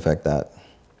Bitcoin shouldn't affect that.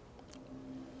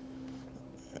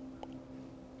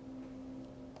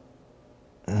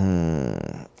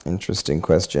 Interesting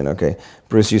question. Okay,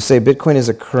 Bruce, you say Bitcoin is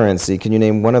a currency. Can you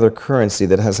name one other currency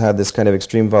that has had this kind of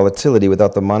extreme volatility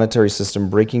without the monetary system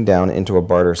breaking down into a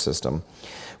barter system?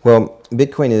 Well,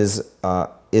 Bitcoin is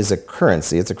a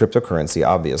currency. It's a cryptocurrency,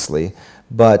 obviously,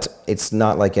 but it's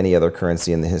not like any other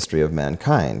currency in the history of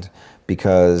mankind,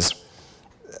 because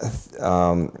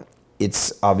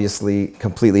it's obviously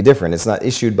completely different. It's not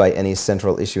issued by any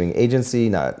central issuing agency,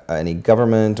 not any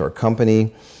government or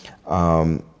company.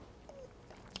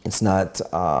 It's not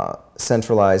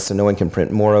centralized, so no one can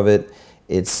print more of it.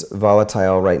 It's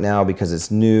volatile right now because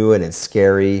it's new and it's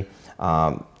scary,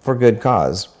 for good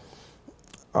cause.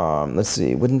 Let's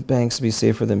see, wouldn't banks be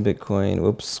safer than Bitcoin?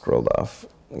 Whoops, scrolled off.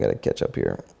 I gotta catch up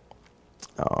here.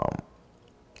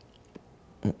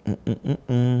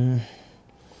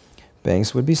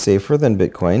 Banks would be safer than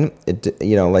Bitcoin.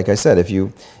 You know, like I said, if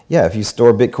you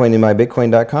store Bitcoin in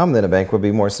mybitcoin.com, then a bank would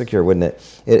be more secure, wouldn't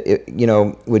it? You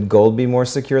know, would gold be more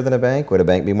secure than a bank? Would a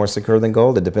bank be more secure than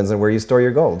gold? It depends on where you store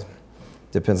your gold.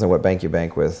 Depends on what bank you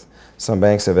bank with. Some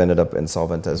banks have ended up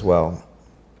insolvent as well.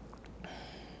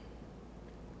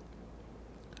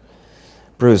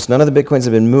 Bruce, none of the Bitcoins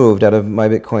have been moved out of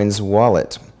MyBitcoin's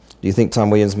wallet. Do you think Tom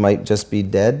Williams might just be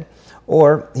dead?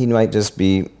 Or he might just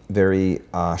be very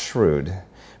shrewd?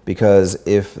 Because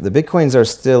if the Bitcoins are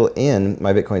still in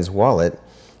MyBitcoin's wallet,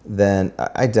 then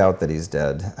I doubt that he's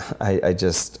dead.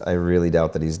 I really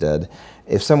doubt that he's dead.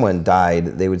 If someone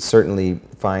died, they would certainly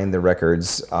find the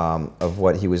records of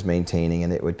what he was maintaining,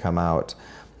 and it would come out.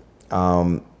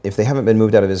 If they haven't been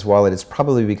moved out of his wallet, it's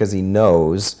probably because he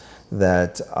knows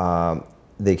that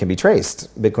they can be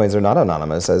traced. Bitcoins are not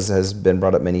anonymous, as has been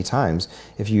brought up many times.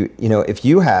 If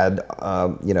you had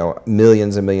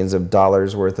millions and millions of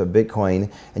dollars worth of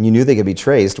Bitcoin and you knew they could be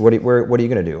traced, what are you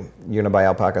going to do? You're going to buy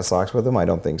alpaca socks with them? I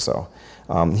don't think so.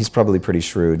 He's probably pretty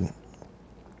shrewd.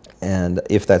 And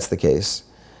if that's the case,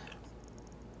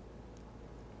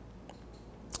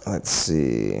 let's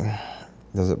see.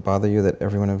 Does it bother you that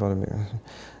everyone involved in Bitcoin?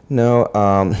 No.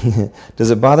 Does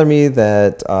it bother me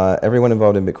that everyone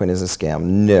involved in Bitcoin is a scam?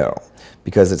 No,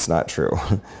 because it's not true.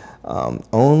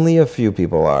 Only a few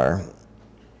people are.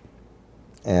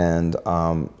 And,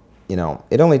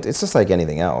 it's just like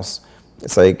anything else.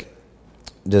 It's like,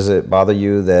 does it bother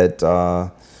you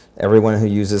that everyone who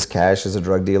uses cash is a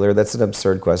drug dealer? That's an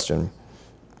absurd question.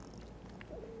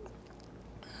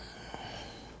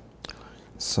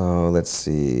 So let's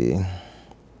see.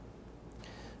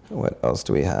 What else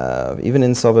do we have? Even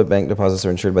insolvent bank deposits are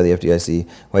insured by the FDIC.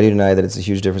 Why do you deny that it's a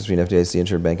huge difference between FDIC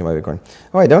insured bank and MyBitcoin?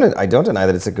 Oh, I don't deny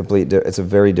that it's a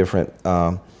very different.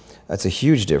 That's a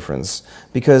huge difference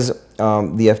because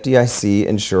the FDIC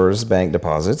insures bank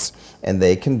deposits, and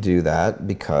they can do that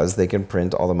because they can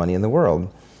print all the money in the world.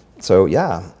 So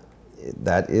yeah,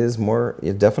 that is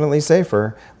definitely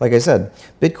safer. Like I said,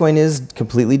 Bitcoin is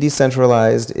completely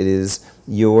decentralized. It is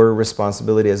your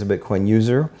responsibility as a Bitcoin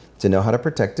user to know how to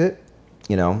protect it.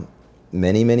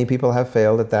 Many people have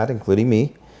failed at that, including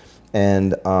me.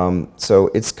 And so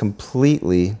it's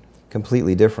completely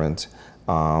different.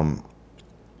 But,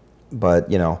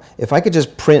 if I could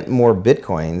just print more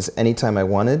Bitcoins anytime I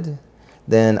wanted,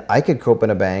 then I could open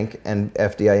a bank and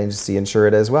FDIC insure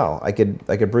it as well. I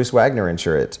could Bruce Wagner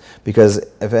insure it, because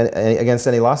against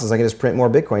any losses, I can just print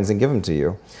more Bitcoins and give them to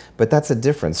you. But that's a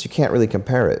difference. You can't really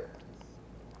compare it.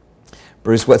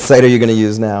 Bruce, what site are you going to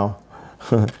use now?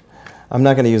 I'm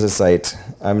not going to use a site.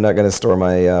 I'm not going to store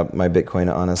my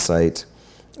Bitcoin on a site.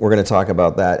 We're going to talk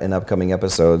about that in upcoming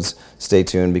episodes. Stay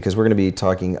tuned, because we're going to be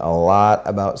talking a lot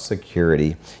about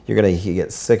security. You're going to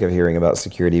get sick of hearing about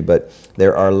security, but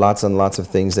there are lots and lots of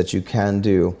things that you can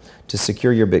do to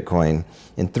secure your Bitcoin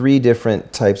in 3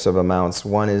 different types of amounts.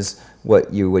 One is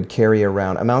what you would carry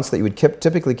around, amounts that you would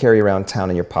typically carry around town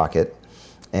in your pocket.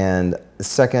 And the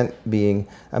second being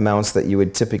amounts that you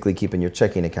would typically keep in your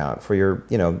checking account for your,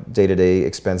 day-to-day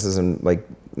expenses and like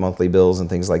monthly bills and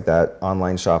things like that,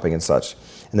 online shopping and such.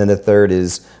 And then the third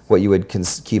is what you would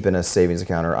keep in a savings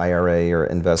account or IRA or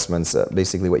investments,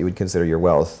 basically what you would consider your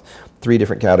wealth. 3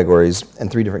 different categories and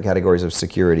 3 different categories of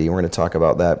security. And we're going to talk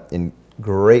about that in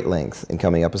great length in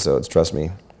coming episodes, trust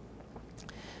me.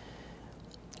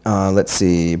 Let's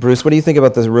see. Bruce, what do you think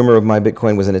about this rumor of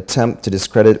MyBitcoin was an attempt to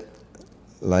discredit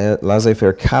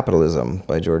laissez-faire capitalism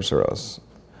by George Soros?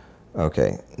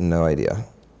 Okay, no idea.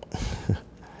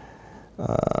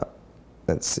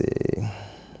 Let's see.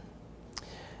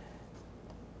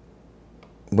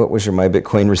 What was your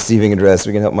MyBitcoin receiving address?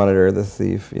 We can help monitor the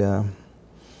thief. Yeah.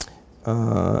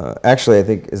 Actually, I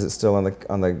think, is it still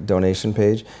on the donation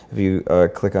page? If you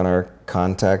click on our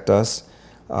Contact Us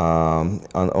on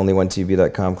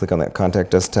onlyonetv.com, click on that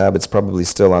Contact Us tab. It's probably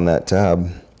still on that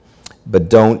tab. But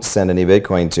don't send any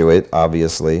Bitcoin to it,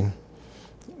 obviously.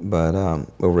 But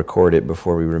we'll record it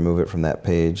before we remove it from that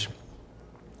page.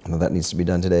 Well, that needs to be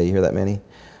done today. You hear that, Manny?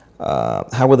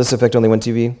 How will this affect Only One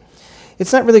TV?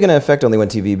 It's not really going to affect Only One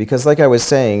TV because, like I was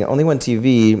saying, Only One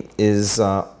TV is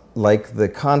like the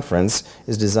conference,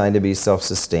 is designed to be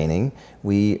self-sustaining.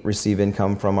 We receive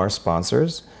income from our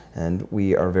sponsors, and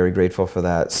we are very grateful for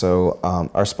that. So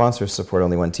our sponsors support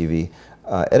Only One TV.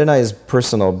 Ed and I's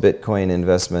personal Bitcoin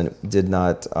investment did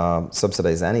not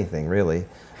subsidize anything, really.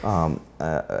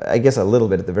 I guess a little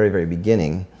bit at the very, very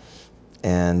beginning.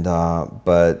 And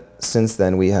but since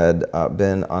then, we had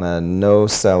been on a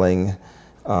no-selling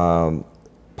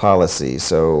policy,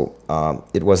 so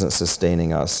it wasn't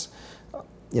sustaining us.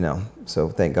 So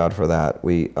thank God for that.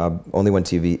 Only One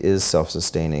TV is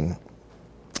self-sustaining.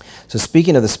 So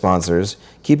speaking of the sponsors,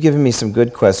 keep giving me some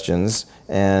good questions.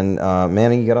 And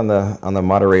Manny, you get on the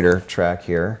moderator track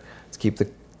here. Let's keep the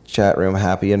chat room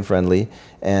happy and friendly.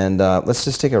 And let's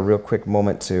just take a real quick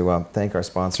moment to thank our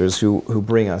sponsors who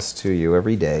bring us to you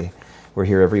every day. We're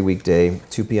here every weekday,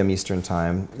 2 p.m. Eastern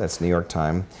Time. That's New York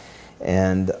time.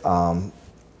 And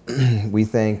we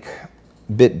thank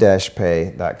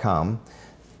bit-pay.com.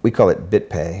 We call it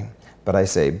BitPay, but I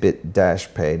say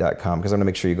bit-pay.com because I want to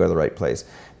make sure you go to the right place.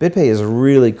 BitPay is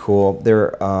really cool.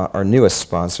 They're our newest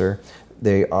sponsor.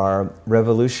 They are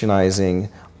revolutionizing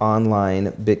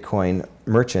online Bitcoin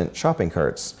merchant shopping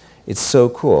carts. It's so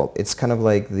cool. It's kind of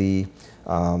like the,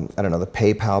 I don't know, the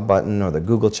PayPal button or the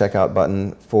Google checkout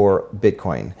button for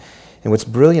Bitcoin. And what's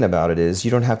brilliant about it is you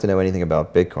don't have to know anything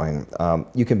about Bitcoin.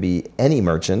 You can be any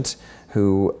merchant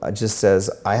who just says,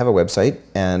 I have a website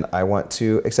and I want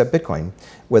to accept Bitcoin.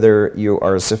 Whether you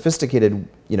are a sophisticated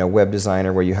web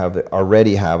designer where you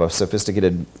already have a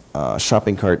sophisticated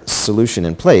shopping cart solution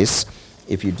in place,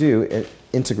 if you do, it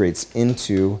integrates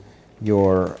into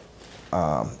your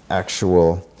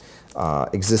actual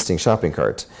existing shopping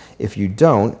cart. If you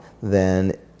don't,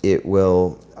 then it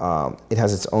will, it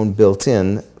has its own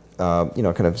built-in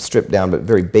kind of stripped down but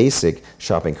very basic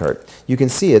shopping cart. You can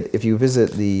see it if you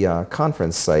visit the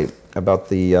conference site about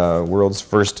the world's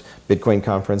first Bitcoin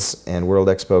conference and World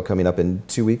Expo coming up in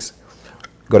 2 weeks.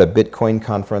 Go to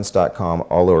bitcoinconference.com,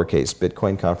 all lowercase,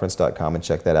 bitcoinconference.com, and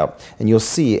check that out. And you'll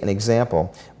see an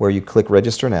example where you click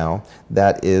register now.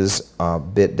 That is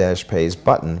bit-pay's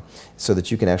button so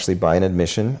that you can actually buy an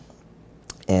admission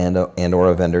and or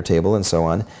a vendor table and so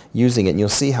on using it, and you'll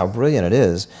see how brilliant it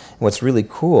is. And what's really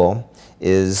cool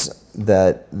is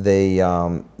that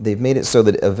they've made it so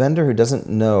that a vendor who doesn't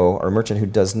know, or a merchant who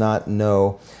does not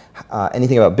know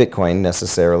anything about Bitcoin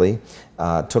necessarily,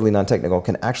 totally non-technical,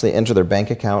 can actually enter their bank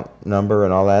account number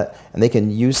and all that, and they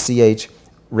can use CH,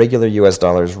 regular US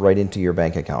dollars, right into your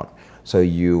bank account. So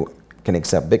you can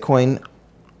accept Bitcoin,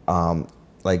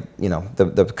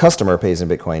 the customer pays in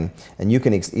Bitcoin, and you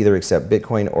can either accept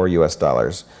Bitcoin or US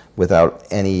dollars without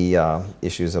any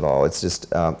issues at all. It's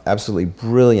just absolutely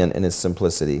brilliant in its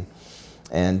simplicity.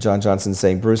 And John Johnson's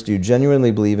saying, Bruce, do you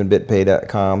genuinely believe in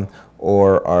bitpay.com,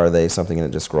 or are they something that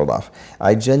just scrolled off?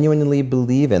 I genuinely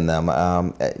believe in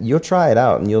them. You'll try it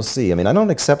out and you'll see. I mean, I don't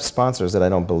accept sponsors that I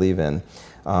don't believe in.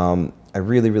 I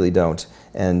really, really don't.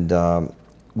 And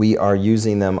we are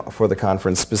using them for the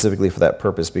conference specifically for that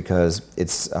purpose because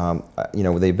it's,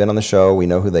 they've been on the show, we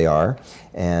know who they are,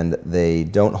 and they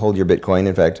don't hold your Bitcoin.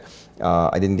 In fact,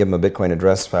 I didn't give them a Bitcoin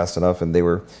address fast enough, and they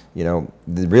were,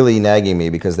 really nagging me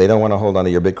because they don't want to hold on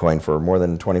to your Bitcoin for more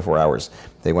than 24 hours.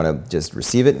 They want to just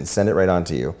receive it and send it right on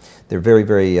to you. They're very,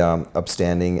 very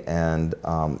upstanding and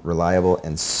reliable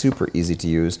and super easy to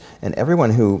use, and everyone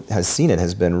who has seen it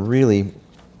has been really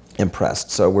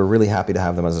impressed. So we're really happy to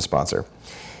have them as a sponsor.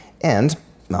 And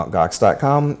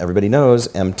MountGox.com, everybody knows,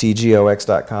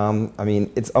 MTGOX.com. I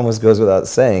mean, it almost goes without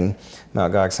saying,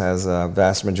 Mt. Gox has a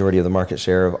vast majority of the market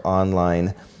share of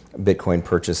online Bitcoin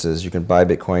purchases. You can buy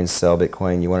Bitcoin, sell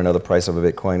Bitcoin. You want to know the price of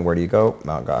a Bitcoin, where do you go?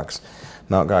 Mt. Gox.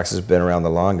 Mt. Gox has been around the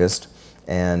longest,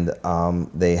 and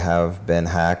they have been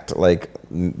hacked like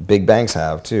big banks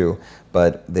have too,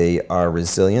 but they are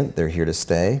resilient. They're here to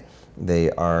stay.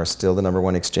 They are still the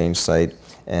 #1 exchange site.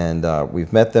 And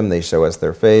we've met them. They show us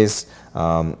their face.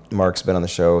 Mark's been on the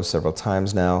show several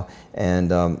times now,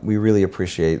 and we really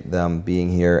appreciate them being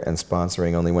here and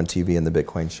sponsoring Only One TV and the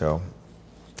Bitcoin Show.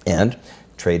 And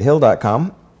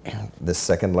TradeHill.com, the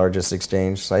second largest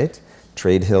exchange site,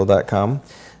 TradeHill.com.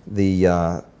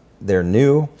 They're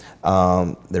new,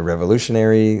 they're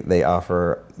revolutionary, they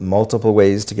offer multiple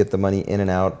ways to get the money in and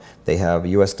out. They have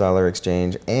US dollar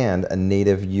exchange and a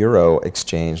native euro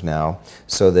exchange now,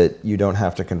 so that you don't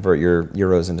have to convert your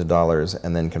euros into dollars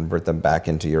and then convert them back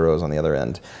into euros on the other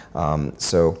end.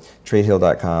 So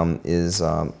TradeHill.com is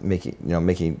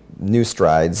making new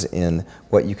strides in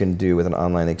what you can do with an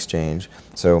online exchange.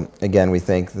 So again, we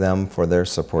thank them for their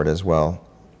support as well.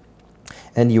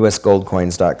 And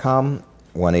USGoldcoins.com.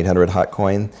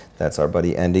 1-800-HOT-COIN. That's our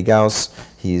buddy Andy Gauss.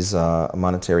 He's a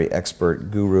monetary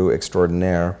expert, guru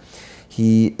extraordinaire.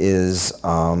 He is,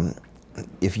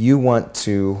 if you want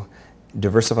to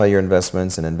diversify your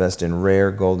investments and invest in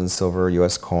rare gold and silver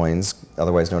U.S. coins,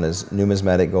 otherwise known as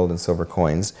numismatic gold and silver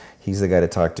coins, he's the guy to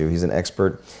talk to. He's an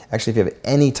expert. Actually, if you have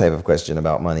any type of question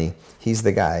about money, he's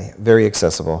the guy. Very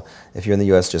accessible. If you're in the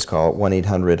U.S., just call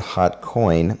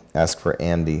 1-800-HOT-COIN. Ask for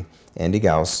Andy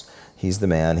Gauss. He's the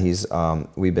man.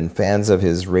 We've been fans of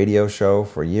his radio show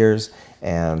for years,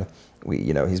 and we've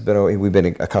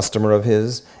been a customer of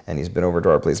his, and he's been over to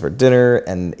our place for dinner,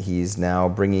 and he's now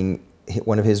bringing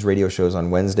one of his radio shows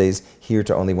on Wednesdays here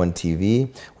to Only One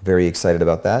TV. Very excited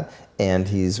about that. And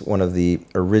he's one of the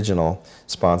original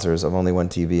sponsors of Only One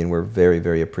TV, and we're very,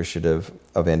 very appreciative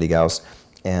of Andy Gauss.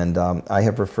 And I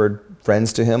have referred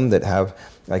friends to him that have,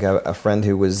 like a friend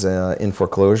who was in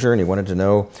foreclosure, and he wanted to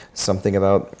know something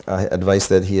about advice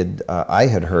that I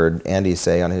had heard Andy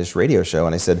say on his radio show,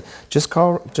 and I said, just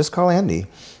call Andy.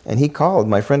 And he called,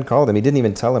 my friend called him. He didn't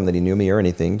even tell him that he knew me or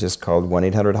anything, just called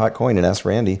 1-800-HOT-COIN and asked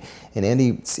for Andy. And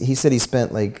Andy, he said he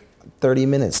spent like 30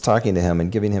 minutes talking to him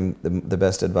and giving him the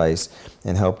best advice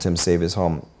and helped him save his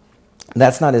home.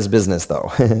 That's not his business,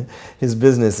 though. His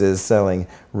business is selling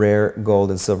rare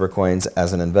gold and silver coins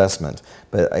as an investment.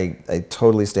 But I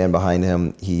totally stand behind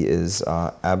him. He is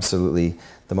absolutely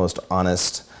the most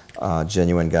honest,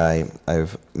 genuine guy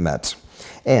I've met.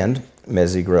 And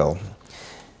Mezzi Grill.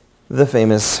 The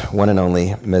famous one and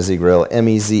only Mezzi Grill,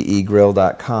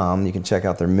 MEZEgrill.com. You can check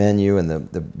out their menu and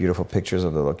the beautiful pictures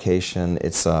of the location.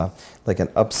 It's like an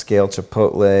upscale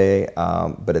Chipotle,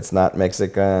 but it's not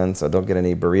Mexican, so don't get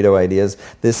any burrito ideas.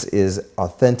 This is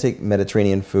authentic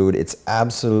Mediterranean food. It's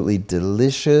absolutely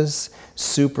delicious,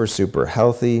 super, super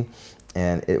healthy,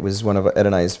 and it was one of Ed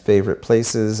and I's favorite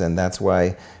places, and that's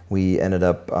why we ended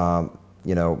up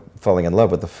falling in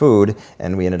love with the food,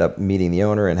 and we ended up meeting the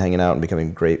owner and hanging out and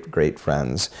becoming great, great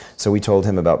friends. So we told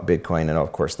him about Bitcoin, and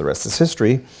of course the rest is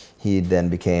history. He then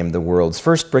became the world's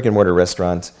first brick-and-mortar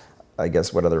restaurant. I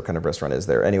guess what other kind of restaurant is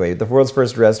there? Anyway, the world's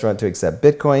first restaurant to accept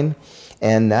Bitcoin,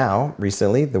 and now,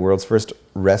 recently, the world's first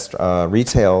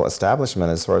retail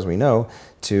establishment, as far as we know,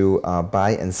 to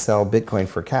buy and sell Bitcoin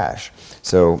for cash.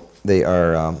 So they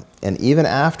are, and even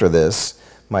after this,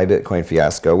 My Bitcoin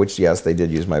fiasco, which yes, they did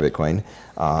use My Bitcoin,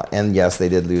 and yes, they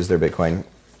did lose their Bitcoin.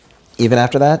 Even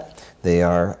after that, they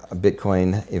are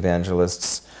Bitcoin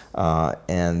evangelists,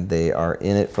 and they are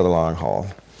in it for the long haul.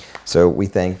 So we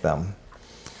thank them.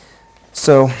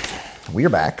 So we're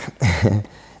back,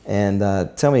 and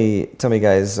tell me,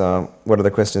 guys, what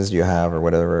other questions do you have, or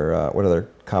what other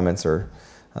comments or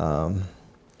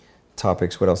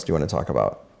topics? What else do you want to talk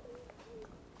about?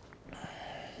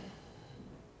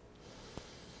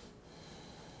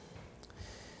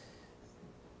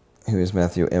 Who is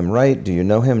Matthew M. Wright? Do you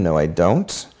know him? No, I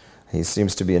don't. He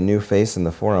seems to be a new face in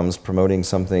the forums promoting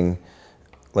something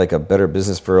like a Better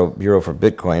Business Bureau for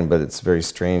Bitcoin, but it's very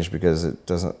strange because it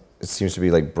seems to be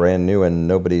like brand new and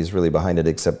nobody's really behind it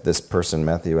except this person,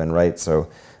 Matthew M. Wright, so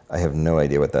I have no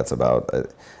idea what that's about.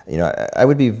 I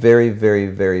would be very, very,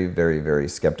 very, very, very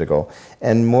skeptical,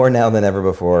 and more now than ever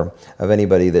before, of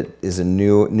anybody that is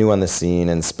new on the scene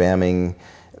and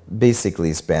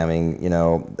basically spamming,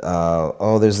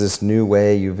 oh, there's this new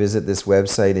way, you visit this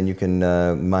website and you can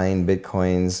mine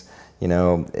Bitcoins,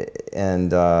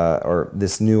 and or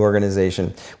this new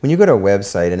organization. When you go to a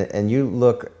website and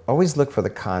you always look for the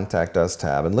Contact Us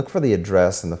tab and look for the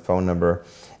address and the phone number,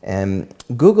 and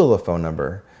Google a phone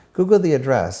number, Google the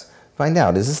address, find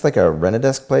out, is this like a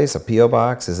Rent-A-Desk place, a P.O.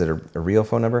 box, is it a real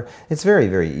phone number? It's very,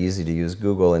 very easy to use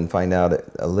Google and find out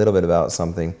a little bit about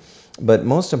something. But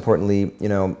most importantly,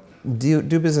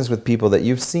 do business with people that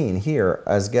you've seen here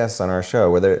as guests on our show,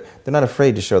 where they're not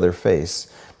afraid to show their face.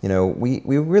 We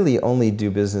really only do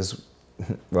business,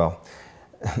 well,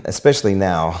 especially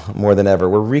now, more than ever,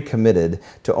 we're recommitted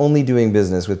to only doing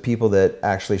business with people that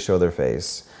actually show their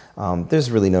face.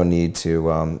 There's really no need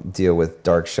to deal with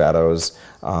dark shadows.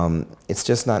 It's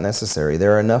just not necessary.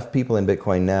 There are enough people in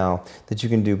Bitcoin now that you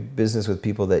can do business with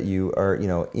people that you are,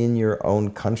 in your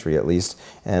own country at least,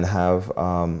 and have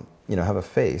a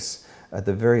face at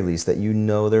the very least, that you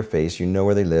know their face, you know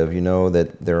where they live, you know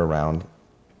that they're around.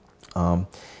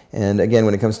 And again,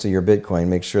 when it comes to your Bitcoin,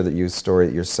 make sure that you store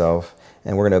it yourself.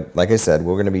 And we're going to, like I said,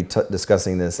 we're going to be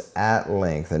discussing this at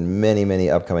length in many, many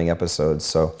upcoming episodes.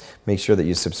 So make sure that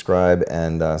you subscribe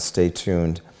and stay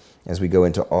tuned as we go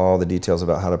into all the details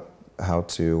about how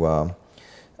to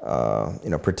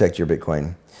protect your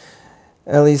Bitcoin.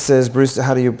 Ellie says, Bruce,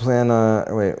 how do you plan?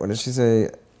 Wait, what did she say?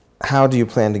 How do you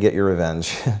plan to get your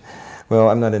revenge? Well,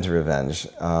 I'm not into revenge.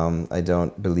 I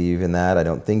don't believe in that. I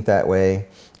don't think that way.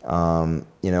 You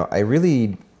know, I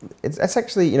really, it's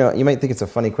actually, you know, you might think it's a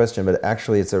funny question, but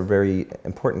actually it's a very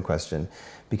important question,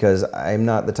 because I'm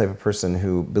not the type of person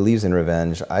who believes in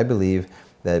revenge. I believe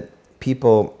that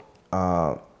people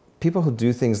who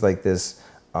do things like this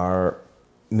are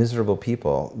miserable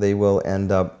people. They will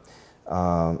end up,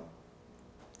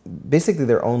 basically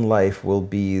their own life will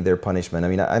be their punishment. I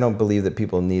mean, I don't believe that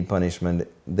people need punishment.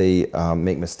 They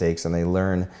make mistakes and they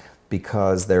learn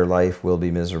because their life will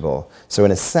be miserable. So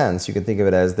in a sense, you can think of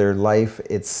it as their life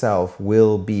itself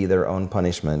will be their own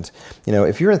punishment. You know,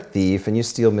 if you're a thief and you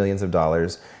steal millions of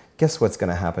dollars, guess what's going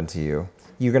to happen to you?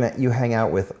 You hang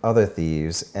out with other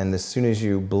thieves, and as soon as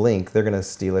you blink, they're going to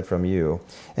steal it from you.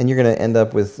 And you're going to end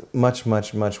up with much,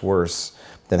 much, much worse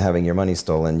than having your money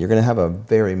stolen. You're going to have a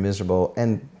very miserable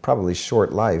and probably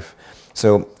short life.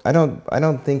 So I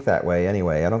don't think that way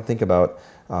anyway. I don't think about,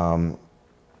 you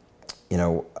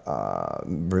know,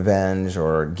 revenge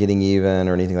or getting even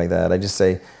or anything like that. I just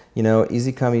say, you know,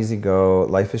 easy come, easy go.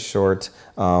 Life is short.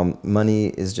 Money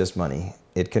is just money.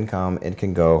 It can come, it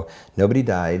can go. Nobody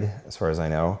died, as far as I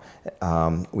know.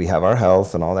 We have our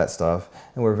health and all that stuff,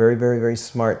 and we're very, very, very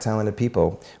smart, talented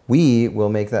people. We will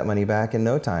make that money back in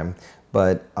no time,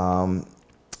 but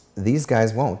these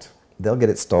guys won't. They'll get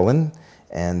it stolen,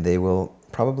 and they will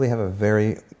probably have a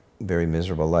very, very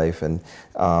miserable life. And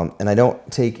I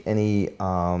don't take any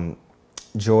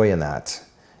joy in that.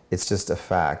 It's just a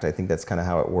fact. I think that's kind of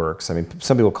how it works. I mean,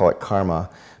 some people call it karma,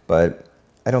 but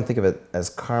I don't think of it as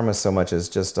karma so much as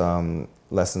just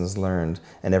lessons learned,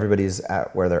 and everybody's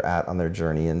at where they're at on their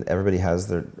journey, and everybody has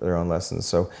their own lessons.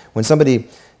 So when somebody,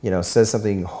 you know, says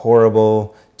something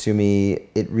horrible to me,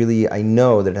 it really, I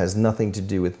know that it has nothing to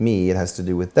do with me, it has to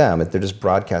do with them. They're just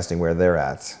broadcasting where they're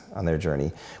at on their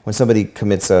journey. When somebody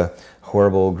commits a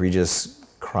horrible, egregious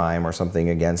crime or something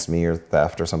against me, or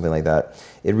theft or something like that,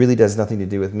 it really does nothing to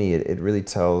do with me. It really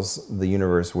tells the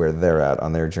universe where they're at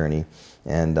on their journey.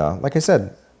 And like I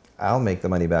said, I'll make the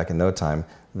money back in no time.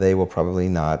 They will probably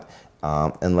not,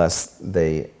 unless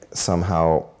they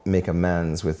somehow make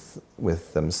amends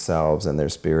with themselves and their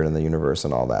spirit and the universe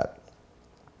and all that.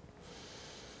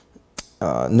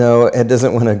 No, Ed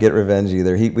doesn't want to get revenge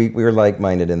either. We were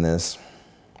like-minded in this.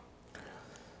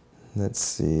 Let's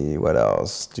see, what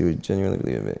else? Do we genuinely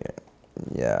believe in it?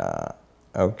 Yeah,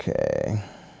 okay.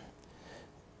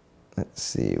 Let's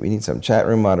see, we need some chat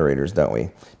room moderators, don't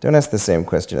we? Don't ask the same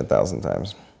question 1,000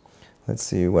 times. Let's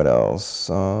see, what else?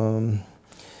 You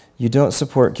don't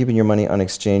support keeping your money on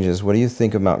exchanges. What do you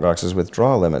think of Mt. Gox's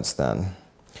withdrawal limits then?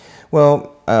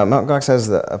 Well, Mt.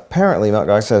 Gox apparently Mt.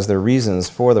 Gox has their reasons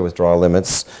for the withdrawal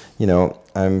limits. You know,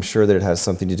 I'm sure that it has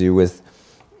something to do with,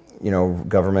 you know,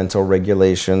 governmental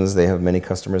regulations. They have many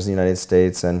customers in the United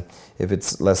States, and if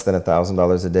it's less than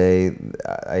 $1,000 a day,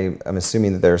 I'm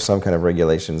assuming that there are some kind of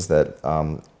regulations that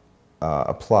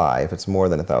apply if it's more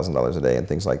than $1,000 a day and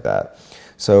things like that.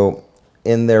 So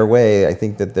in their way, I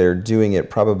think that they're doing it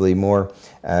probably more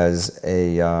as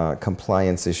a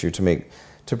compliance issue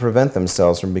to prevent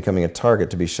themselves from becoming a target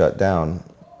to be shut down.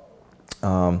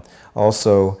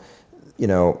 Also, you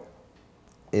know,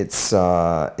 it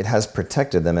has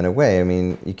protected them in a way. I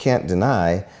mean, you can't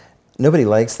deny, nobody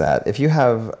likes that. If you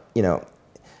have, you know,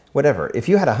 whatever, if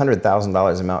you had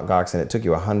 $100,000 in Mt. Gox and it took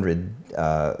you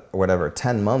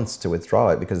 10 months to withdraw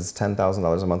it, because it's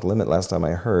 $10,000 a month limit last time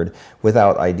I heard,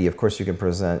 without ID. Of course you can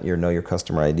present your know your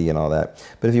customer ID and all that.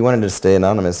 But if you wanted to stay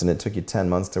anonymous and it took you 10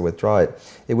 months to withdraw it,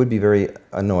 it would be very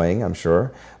annoying, I'm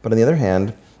sure. But on the other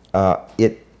hand,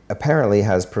 it apparently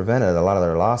has prevented a lot of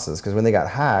their losses, because when they got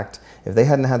hacked, if they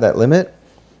hadn't had that limit,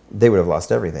 they would have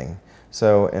lost everything.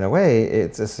 So in a way,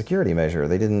 it's a security measure.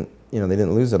 They didn't, you know, they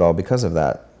didn't lose it all because of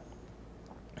that.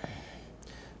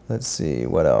 Let's see,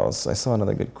 what else? I saw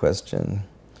another good question.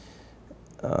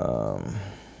 Do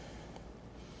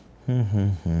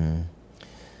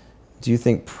you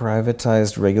think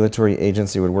privatized regulatory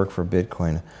agency would work for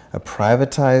Bitcoin? A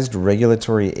privatized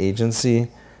regulatory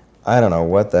agency? I don't know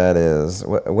what that is.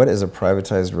 What is a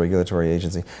privatized regulatory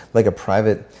agency? Like a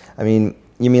private, I mean,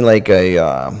 you mean like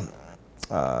a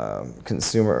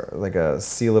consumer, like a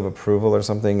seal of approval or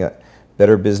something, a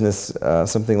Better Business,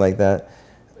 something like that?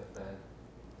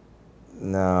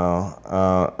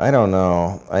 No, I don't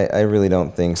know. I really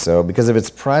don't think so. Because if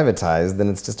it's privatized, then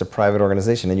it's just a private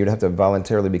organization, and you'd have to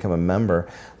voluntarily become a member.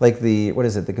 Like the, what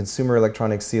is it, the Consumer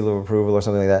Electronic Seal of Approval or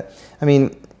something like that. I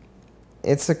mean,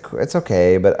 it's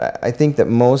okay, but I think that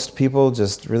most people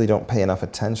just really don't pay enough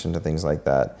attention to things like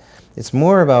that. It's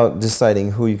more about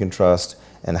deciding who you can trust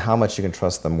and how much you can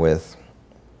trust them with.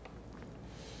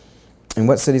 in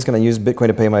what cities can I use Bitcoin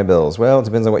to pay my bills? Well, it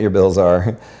depends on what your bills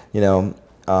are. You know,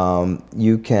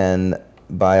 you can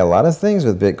buy a lot of things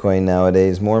with Bitcoin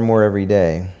nowadays, more and more every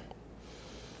day.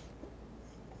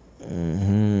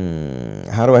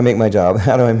 How do I make my job?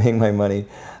 How do I make my money?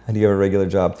 Do you have a regular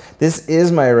job? This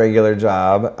is my regular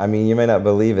job. I mean, you may not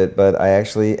believe it, but I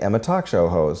actually am a talk show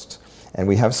host. And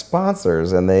we have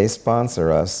sponsors, and they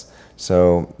sponsor us.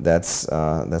 So that's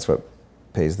what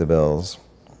pays the bills.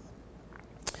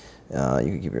 You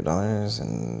can keep your dollars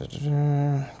and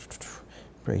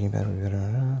Breaking Bad would be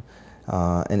better.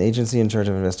 An agency in charge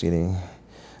of investigating.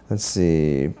 Let's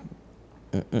see.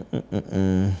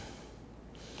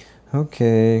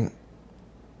 Okay.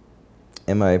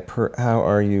 How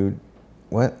are you?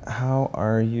 What? How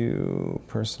are you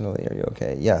personally? Are you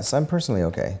okay? Yes, I'm personally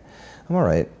okay. I'm all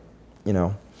right. You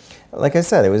know, like I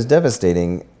said, it was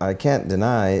devastating. I can't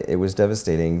deny it was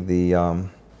devastating. You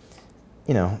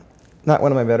know, not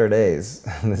one of my better days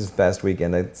this past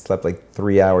weekend. I slept like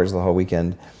 3 hours the whole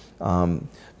weekend,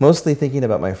 mostly thinking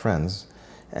about my friends.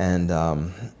 And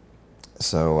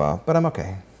but I'm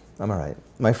okay. I'm all right.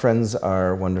 My friends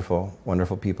are wonderful,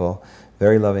 wonderful people,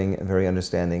 very loving, very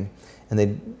understanding, and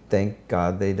they, thank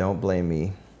God, they don't blame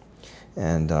me,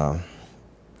 and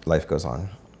life goes on.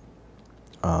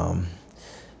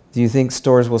 Do you think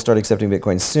stores will start accepting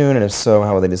Bitcoin soon, and if so,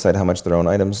 how will they decide how much their own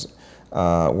items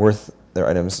worth their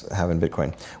items have in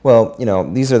Bitcoin? Well, you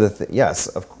know, these are the yes,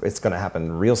 it's going to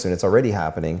happen real soon. It's already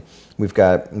happening. We've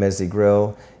got Mezzi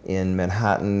Grill in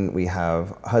Manhattan. We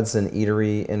have Hudson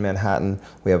Eatery in Manhattan.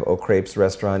 We have O'Crepes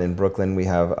Restaurant in Brooklyn. We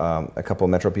have a couple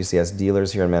Metro PCS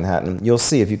dealers here in Manhattan. You'll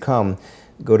see if you come,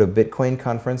 go to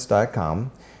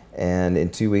bitcoinconference.com. And in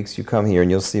 2 weeks, you come here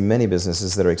and you'll see many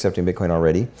businesses that are accepting Bitcoin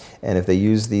already. And if they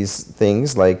use these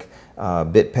things like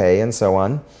BitPay and so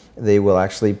on, they will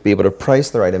actually be able to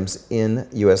price their items in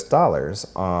US dollars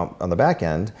on the back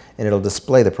end, and it'll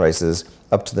display the prices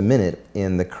up to the minute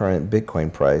in the current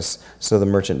Bitcoin price, so the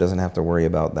merchant doesn't have to worry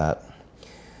about that.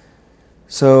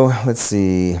 So let's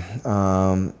see.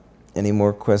 Any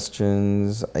more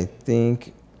questions? I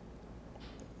think.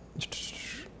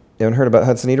 You haven't heard about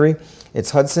Hudson Eatery?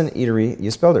 It's Hudson Eatery. You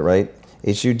spelled it right.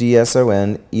 Hudson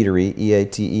Eatery,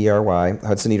 E-A-T-E-R-Y,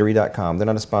 HudsonEatery.com. They're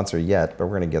not a sponsor yet, but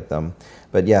we're going to get them.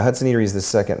 But yeah, Hudson Eatery is the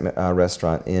second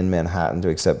restaurant in Manhattan to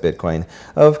accept Bitcoin.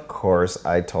 Of course,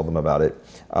 I told them about it.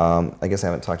 I guess I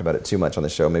haven't talked about it too much on the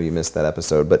show. Maybe you missed that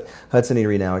episode. But Hudson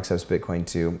Eatery now accepts Bitcoin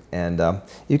too. And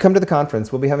you come to the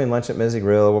conference. We'll be having lunch at Mezzi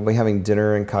Grill. We'll be having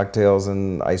dinner and cocktails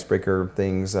and icebreaker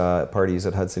things, parties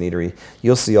at Hudson Eatery.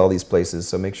 You'll see all these places.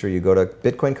 So make sure you go to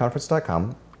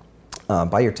bitcoinconference.com.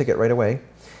 Buy your ticket right away,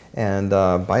 and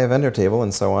buy a vendor table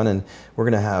and so on. And we're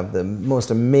going to have the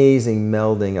most amazing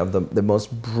melding of the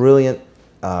most brilliant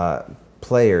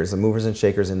players, the movers and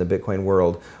shakers in the Bitcoin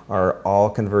world are all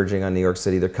converging on New York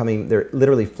City. They're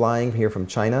literally flying here from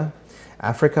China,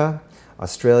 Africa,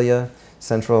 Australia,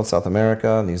 Central, South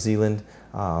America, New Zealand,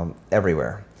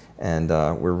 everywhere. And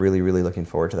we're really, really looking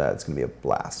forward to that. It's going to be a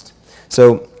blast.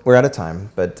 So we're out of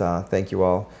time, but thank you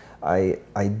all.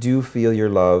 I do feel your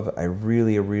love. I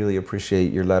really, really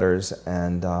appreciate your letters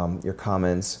and your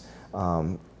comments,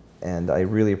 and I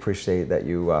really appreciate that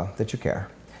you care.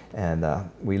 And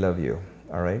we love you.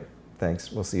 All right. Thanks.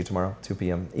 We'll see you tomorrow, 2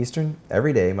 p.m. Eastern,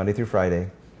 every day, Monday through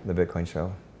Friday, The Bitcoin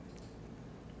Show.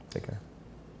 Take care.